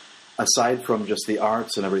 aside from just the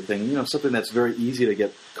arts and everything, something that's very easy to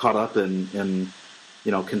get caught up in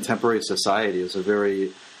contemporary society is a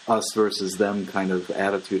very us versus them kind of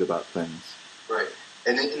attitude about things. Right.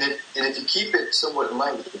 And if you keep it somewhat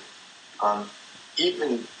light,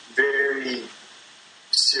 even very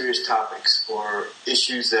serious topics or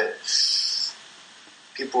issues that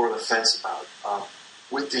people are on the fence about,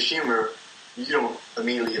 with the humor, you don't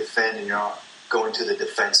immediately offend and you're not going to the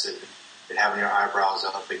defensive and having your eyebrows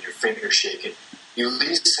up and your fingers shaking. You at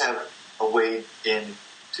least have a way in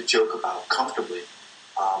to joke about comfortably,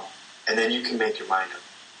 and then you can make your mind up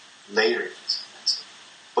later.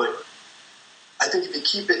 But I think if you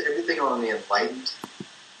keep everything on the enlightened,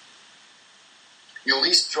 you at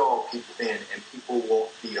least draw people in, and people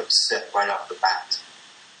won't be upset right off the bat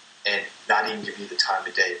and not even give you the time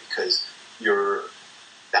of day because you're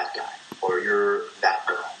that guy or you're that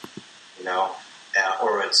girl,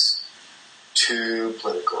 or it's too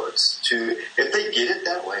political. If they get it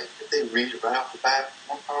that way, if they read it right off the bat,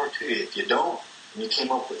 more power to you. If you don't, and you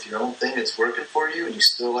came up with your own thing that's working for you, and you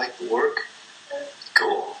still like the work,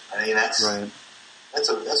 cool. I mean, that's right. That's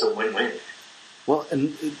a win-win. Well,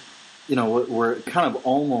 and we're kind of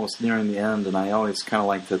almost nearing the end, and I always kind of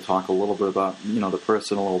like to talk a little bit about the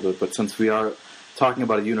person a little bit. But since we are talking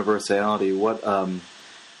about a universality, what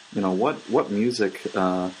music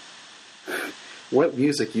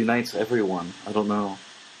unites everyone? I don't know.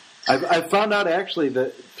 I found out actually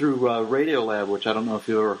that through Radiolab, which I don't know if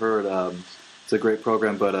you've ever heard. It's a great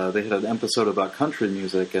program, but they had an episode about country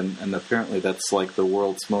music, and apparently that's like the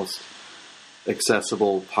world's most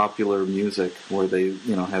accessible, popular music, where they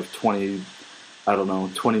have 20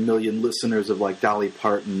 million listeners of like Dolly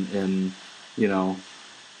Parton in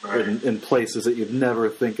in places that you'd never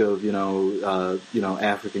think of,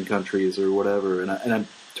 African countries or whatever, and I'm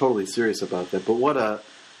totally serious about that. But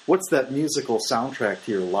what's that musical soundtrack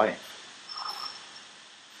to your life?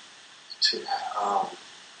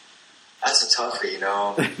 That's a toughie,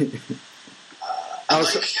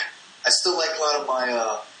 I still like a lot of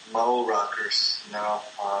my old rockers,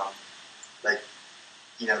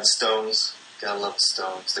 the Stones. Gotta love the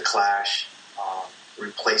Stones, the Clash, the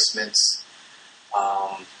Replacements.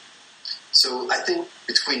 So I think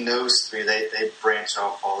between those three, they branch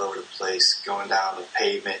off all over the place, going down the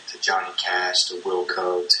Pavement to Johnny Cash to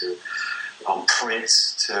Wilco to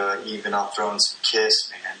Prince to even I'll throw in some Kiss,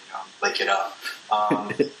 man. Lick it up.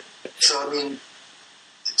 So I mean,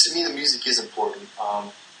 to me, the music is important.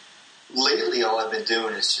 Lately, all I've been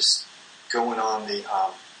doing is just going on the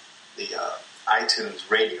iTunes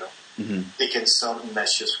radio, picking something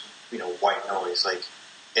that's just white noise,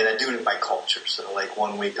 and I do it by culture. So like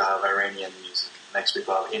one week I'll have Iranian music, next week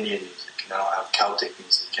I'll have Indian music, and then I'll have Celtic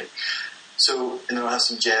music, and then I'll have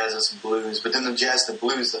some jazz and some blues. But then the jazz and the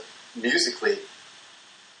blues, musically,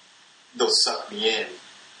 they'll suck me in.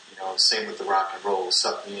 Same with the rock and roll,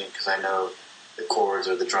 suck me in because I know the chords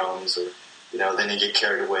or the drums, or then you get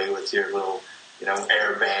carried away with your little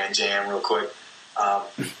air band jam real quick.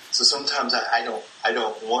 So sometimes I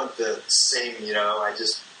don't want the sing. I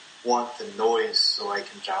just want the noise so I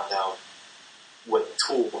can drown out what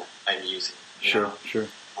tool I'm using. Sure.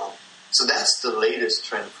 So that's the latest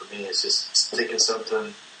trend for me, is just sticking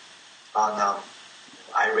something on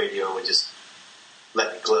iRadio and just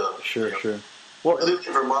letting it glow. Sure. Well, I live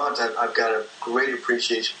in Vermont. I've got a great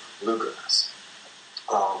appreciation for bluegrass.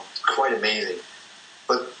 Quite amazing.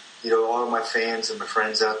 But all of my fans and my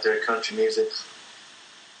friends out there, country music,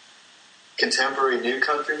 contemporary new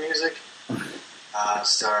country music.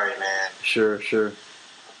 Sorry, man. Sure.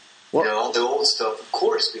 Well, all the old stuff, of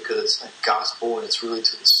course, because it's like gospel and it's really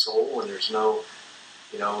to the soul, and there's no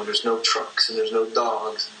trucks and there's no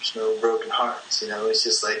dogs and there's no broken hearts. It's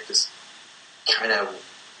just like this kind of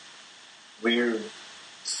weird,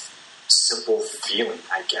 simple feeling,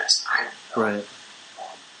 I guess. I don't know. Right.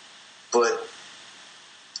 But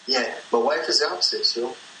yeah, my wife is the opposite.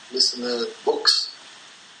 She'll listen to books.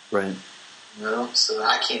 Right. So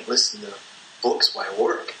I can't listen to books while I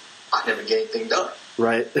work. I never get anything done.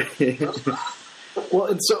 Right. Well,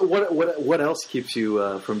 and so what else keeps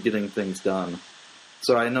you from getting things done?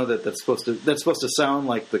 So I know that's supposed to sound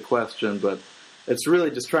like the question, but it's really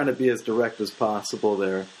just trying to be as direct as possible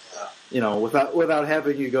there. Yeah. Without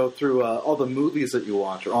having you go through all the movies that you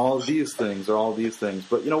watch or all of these things or all of these things.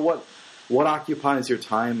 But what occupies your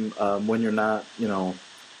time when you're not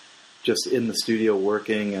just in the studio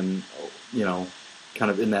working and kind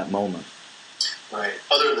of in that moment? Right.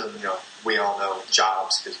 Other than we all know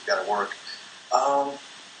jobs because you got to work.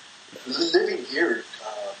 Living here,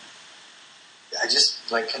 I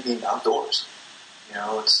just like being outdoors.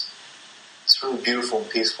 It's really beautiful and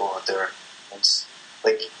peaceful out there. It's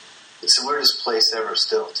the weirdest place ever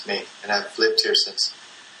still to me, and I've lived here since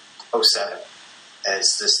 '07.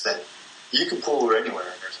 It's just that you can pull over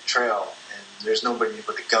anywhere. There's a trail, and there's nobody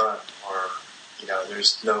with a gun, or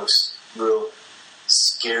there's no real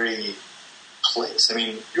scary place. I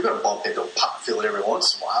mean, you're going to bump into a pop field every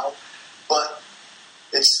once in a while, but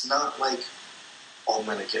it's not like, I'm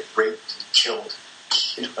going to get raped and killed.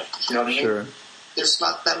 You know what I mean? Sure. There's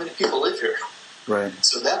not that many people live here. Right.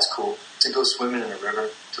 So that's cool to go swimming in a river,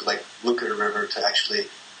 to look at a river, to actually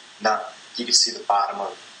you can see the bottom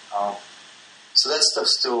of it. So that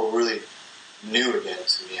stuff's still really new again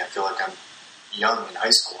to me. I feel like I'm young in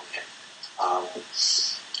high school again.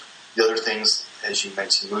 The other things, as you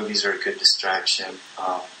mentioned, movies are a good distraction.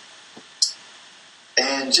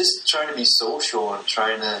 And just trying to be social and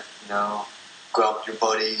trying to, go out with your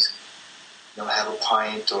buddies, have a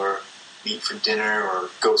pint or meet for dinner or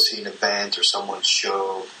go see an event or someone's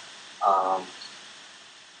show.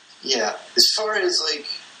 Yeah, as far as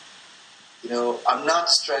I'm not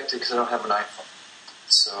distracted because I don't have an iPhone.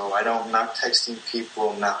 So I'm not texting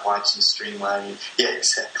people, I'm not watching Streamline. Yeah,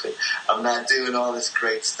 exactly. I'm not doing all this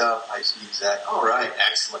great stuff. I just use that. All right,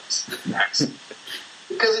 excellent.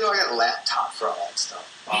 Because, I got a laptop for all that stuff.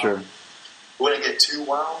 Sure. When I get too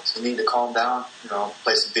wild, I need to calm down,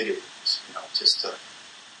 play some video games, just to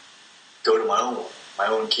go to my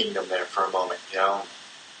own kingdom there for a moment,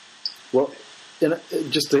 Well, and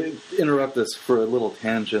just to interrupt this for a little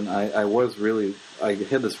tangent, I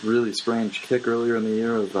had this really strange kick earlier in the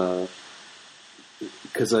year of,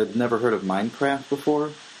 because I'd never heard of Minecraft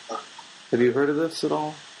before. Have you heard of this at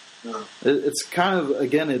all? No. It's kind of,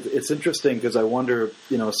 again, it's interesting because I wonder,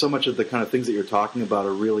 so much of the kind of things that you're talking about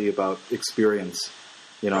are really about experience,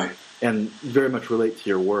 Right. and very much relate to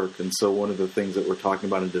your work. And so one of the things that we're talking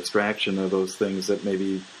about in distraction are those things that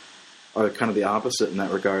maybe are kind of the opposite in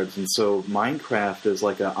that regards. And so Minecraft is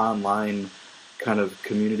like an online kind of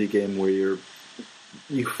community game where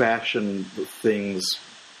you fashion things,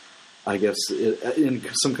 I guess, in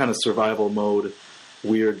some kind of survival mode,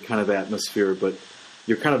 weird kind of atmosphere, but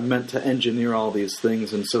you're kind of meant to engineer all these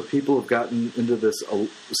things. And so people have gotten into this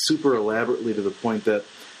super elaborately to the point that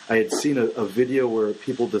I had seen a video where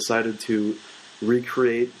people decided to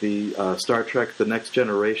recreate the Star Trek The Next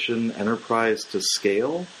Generation Enterprise to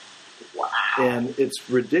scale. Wow. And it's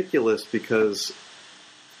ridiculous because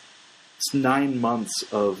it's 9 months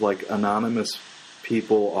of anonymous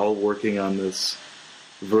people all working on this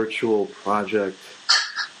virtual project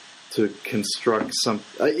to construct some.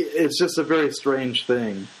 It's just a very strange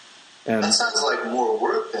thing. And that sounds like more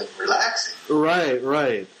work than relaxing.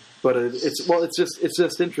 Right. But it's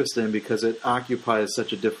just interesting because it occupies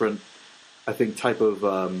such a different, I think, type of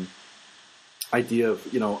idea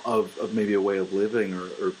of of maybe a way of living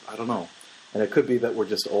or I don't know. And it could be that we're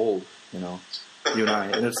just old, you and I.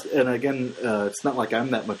 And again, it's not like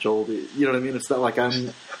I'm that much old. You know what I mean? It's not like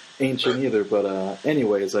I'm ancient either. But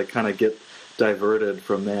anyways, I kind of get diverted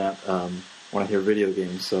from that when I hear video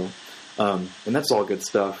games. So, and that's all good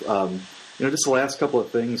stuff. Just the last couple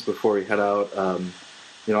of things before we head out.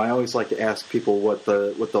 I always like to ask people what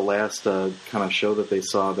the last kind of show that they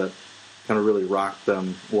saw that kind of really rocked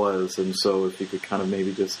them was, and so if you could kind of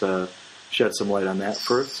maybe just shed some light on that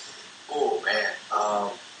first. Oh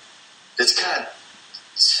man, it's kind of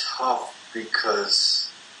tough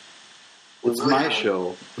because It's my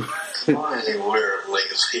show. Come on anywhere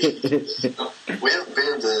lately. We haven't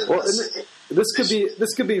been to. Well,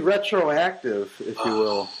 this could be retroactive, if you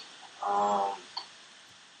will.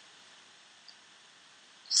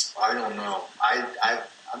 I don't know.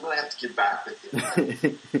 I'm gonna have to get back with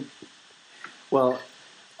you. Well,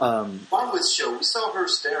 Margaret's show. We saw her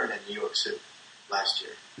staring in New York City last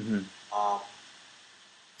year. Mm-hmm.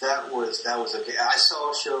 That was okay. I saw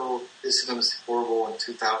a show. This was horrible in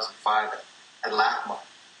 2005 at LACMA,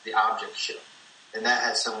 the Object Show, and that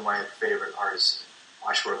had some of my favorite artists.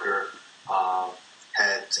 Washworker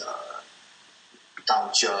had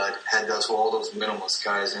Donald Judd, had all those minimalist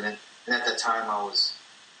guys in it. And at that time, I was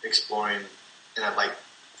exploring, and I liked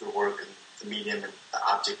the work and the medium and the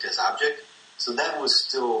object as object. So that was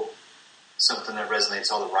still something that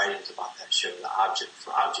resonates. All the writings about that show, the object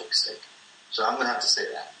for object's sake. So I'm gonna have to say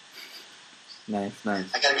that. Nice.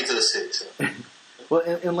 I gotta get to the city. So. Well,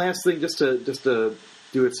 and last thing, just to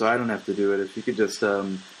do it so I don't have to do it. If you could just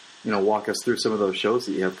walk us through some of those shows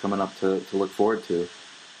that you have coming up to look forward to.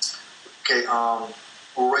 Okay. Well,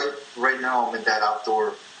 right now I'm in that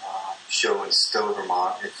outdoor show in Stowe,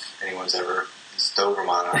 Vermont. If anyone's ever in Stowe,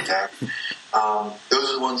 Vermont out there, those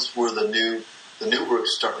are the ones where the new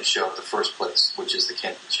work's starting to show up the first place, which is the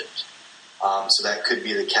camping shows. So that could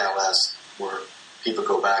be the catalyst where people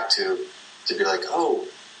go back to be like, oh,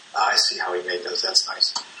 I see how he made those. That's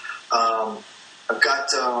nice. I've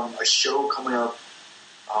got a show coming up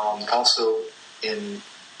also in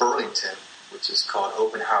Burlington, which is called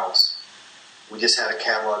Open House. We just had a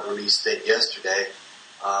catalog release date yesterday.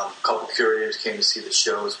 A couple curators came to see the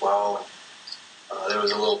show as well. And, there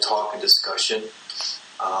was a little talk and discussion.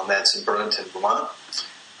 That's in Burlington, Vermont.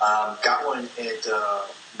 Got one at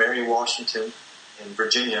Mary Washington in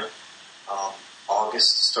Virginia.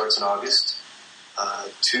 Starts in August.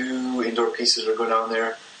 2 indoor pieces are going on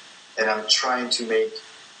there. And I'm trying to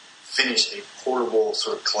finish a portable,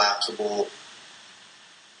 sort of collapsible,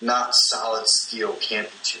 not solid steel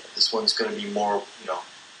camping chair. This one's going to be more,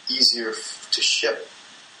 easier to ship.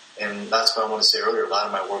 And that's what I want to say earlier. A lot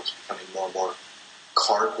of my work's becoming more and more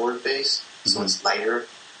cardboard based. So it's lighter.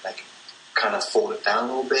 I can kind of fold it down a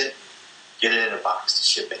little bit, get it in a box to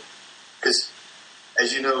ship it. Because,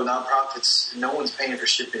 as you know, nonprofits, no one's paying for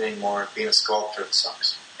shipping anymore. Being a sculptor, it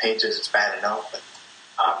sucks. Painters, it's bad enough, but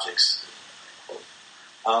objects.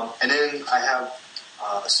 And then I have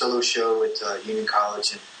a solo show at Union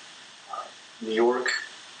College in New York,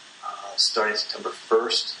 starting September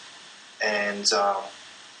 1st. And a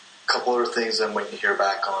couple other things I'm waiting to hear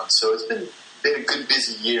back on. So it's been a good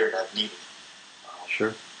busy year, and I've needed.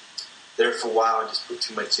 Sure. There for a while, I just put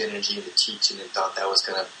too much energy into teaching and thought that was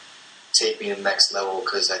going to take me to the next level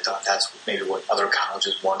because I thought that's maybe what other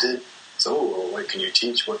colleges wanted. So, what can you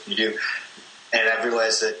teach? What can you do? And I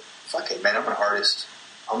realized that, fuck it, man, I'm an artist.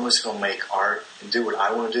 I'm just going to make art and do what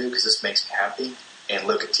I want to do because this makes me happy and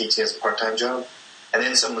look at teaching as a part-time job. And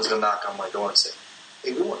then someone's going to knock on my door and say,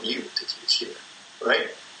 hey, we want you to teach here, right?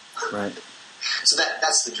 Right. So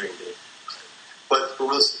that's the dream, dude. But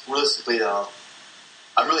realistically,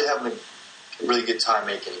 I'm really having a really good time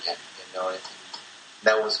making it again. And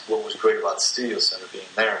that was what was great about the Studio Center being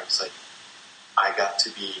there. It's like I got to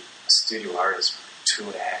be a studio artist for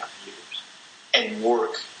 2.5 years and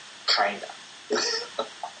work kind of.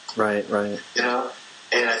 Right.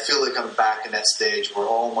 And I feel like I'm back in that stage where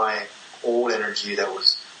all my old energy that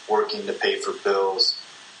was working to pay for bills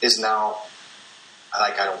is now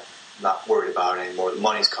I'm not worried about it anymore. The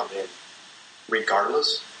money's coming in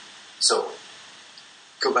regardless. So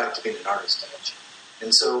go back to being an artist,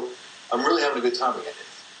 and so I'm really having a good time again.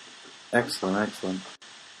 Excellent.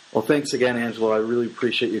 Well, thanks again, Angelo. I really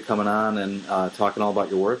appreciate you coming on and talking all about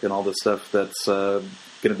your work and all the stuff that's going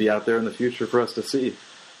to be out there in the future for us to see.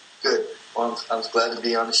 Good. Well, I'm glad to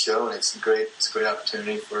be on the show, and it's a great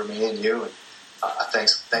opportunity for me and you. And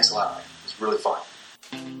thanks a lot, man. It was really fun.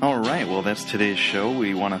 All right, well, that's today's show.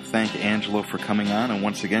 We want to thank Angelo for coming on, and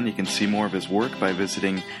once again, you can see more of his work by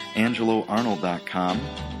visiting angeloarnold.com.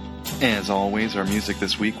 As always, our music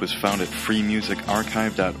this week was found at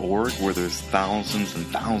freemusicarchive.org, where there's thousands and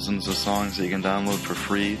thousands of songs that you can download for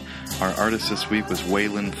free. Our artist this week was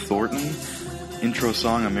Waylon Thornton. Intro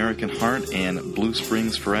song American Heart and Blue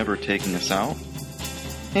Springs Forever taking us out.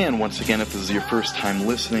 And once again, if this is your first time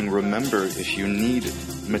listening, remember, if you need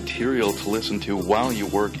material to listen to while you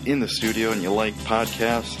work in the studio and you like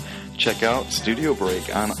podcasts, check out Studio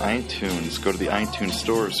Break on iTunes. Go to the iTunes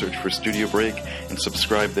store, search for Studio Break, and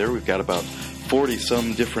subscribe there. We've got about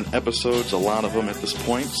 40-some different episodes, a lot of them at this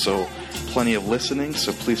point, so plenty of listening,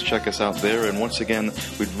 so please check us out there. And once again,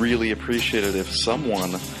 we'd really appreciate it if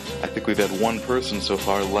someone I think we've had one person so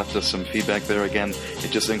far left us some feedback there. Again,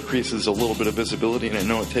 it just increases a little bit of visibility, and I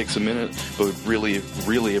know it takes a minute, but we'd really,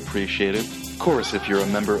 really appreciate it. Of course, if you're a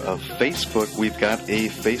member of Facebook, we've got a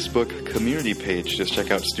Facebook community page. Just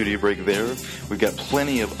check out Studio Break there. We've got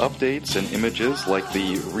plenty of updates and images, like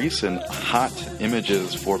the recent hot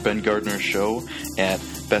images for Ben Gardner's show at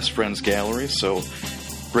Best Friends Gallery. So,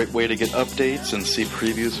 great way to get updates and see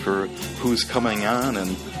previews for who's coming on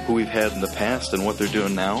and who we've had in the past and what they're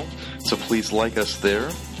doing now. So please like us there.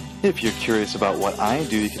 If you're curious about what I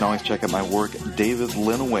do, you can always check out my work,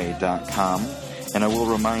 davidlinaway.com. And I will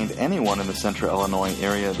remind anyone in the Central Illinois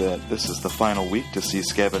area that this is the final week to see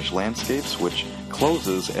Scavenge Landscapes, which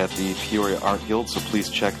closes at the Peoria Art Guild, so please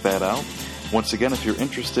check that out. Once again, if you're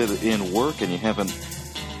interested in work and you haven't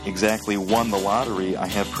exactly won the lottery, I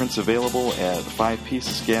have prints available at Five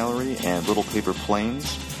Pieces Gallery and Little Paper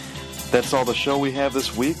Planes. That's all the show we have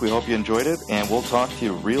this week. We hope you enjoyed it, and we'll talk to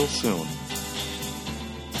you real soon.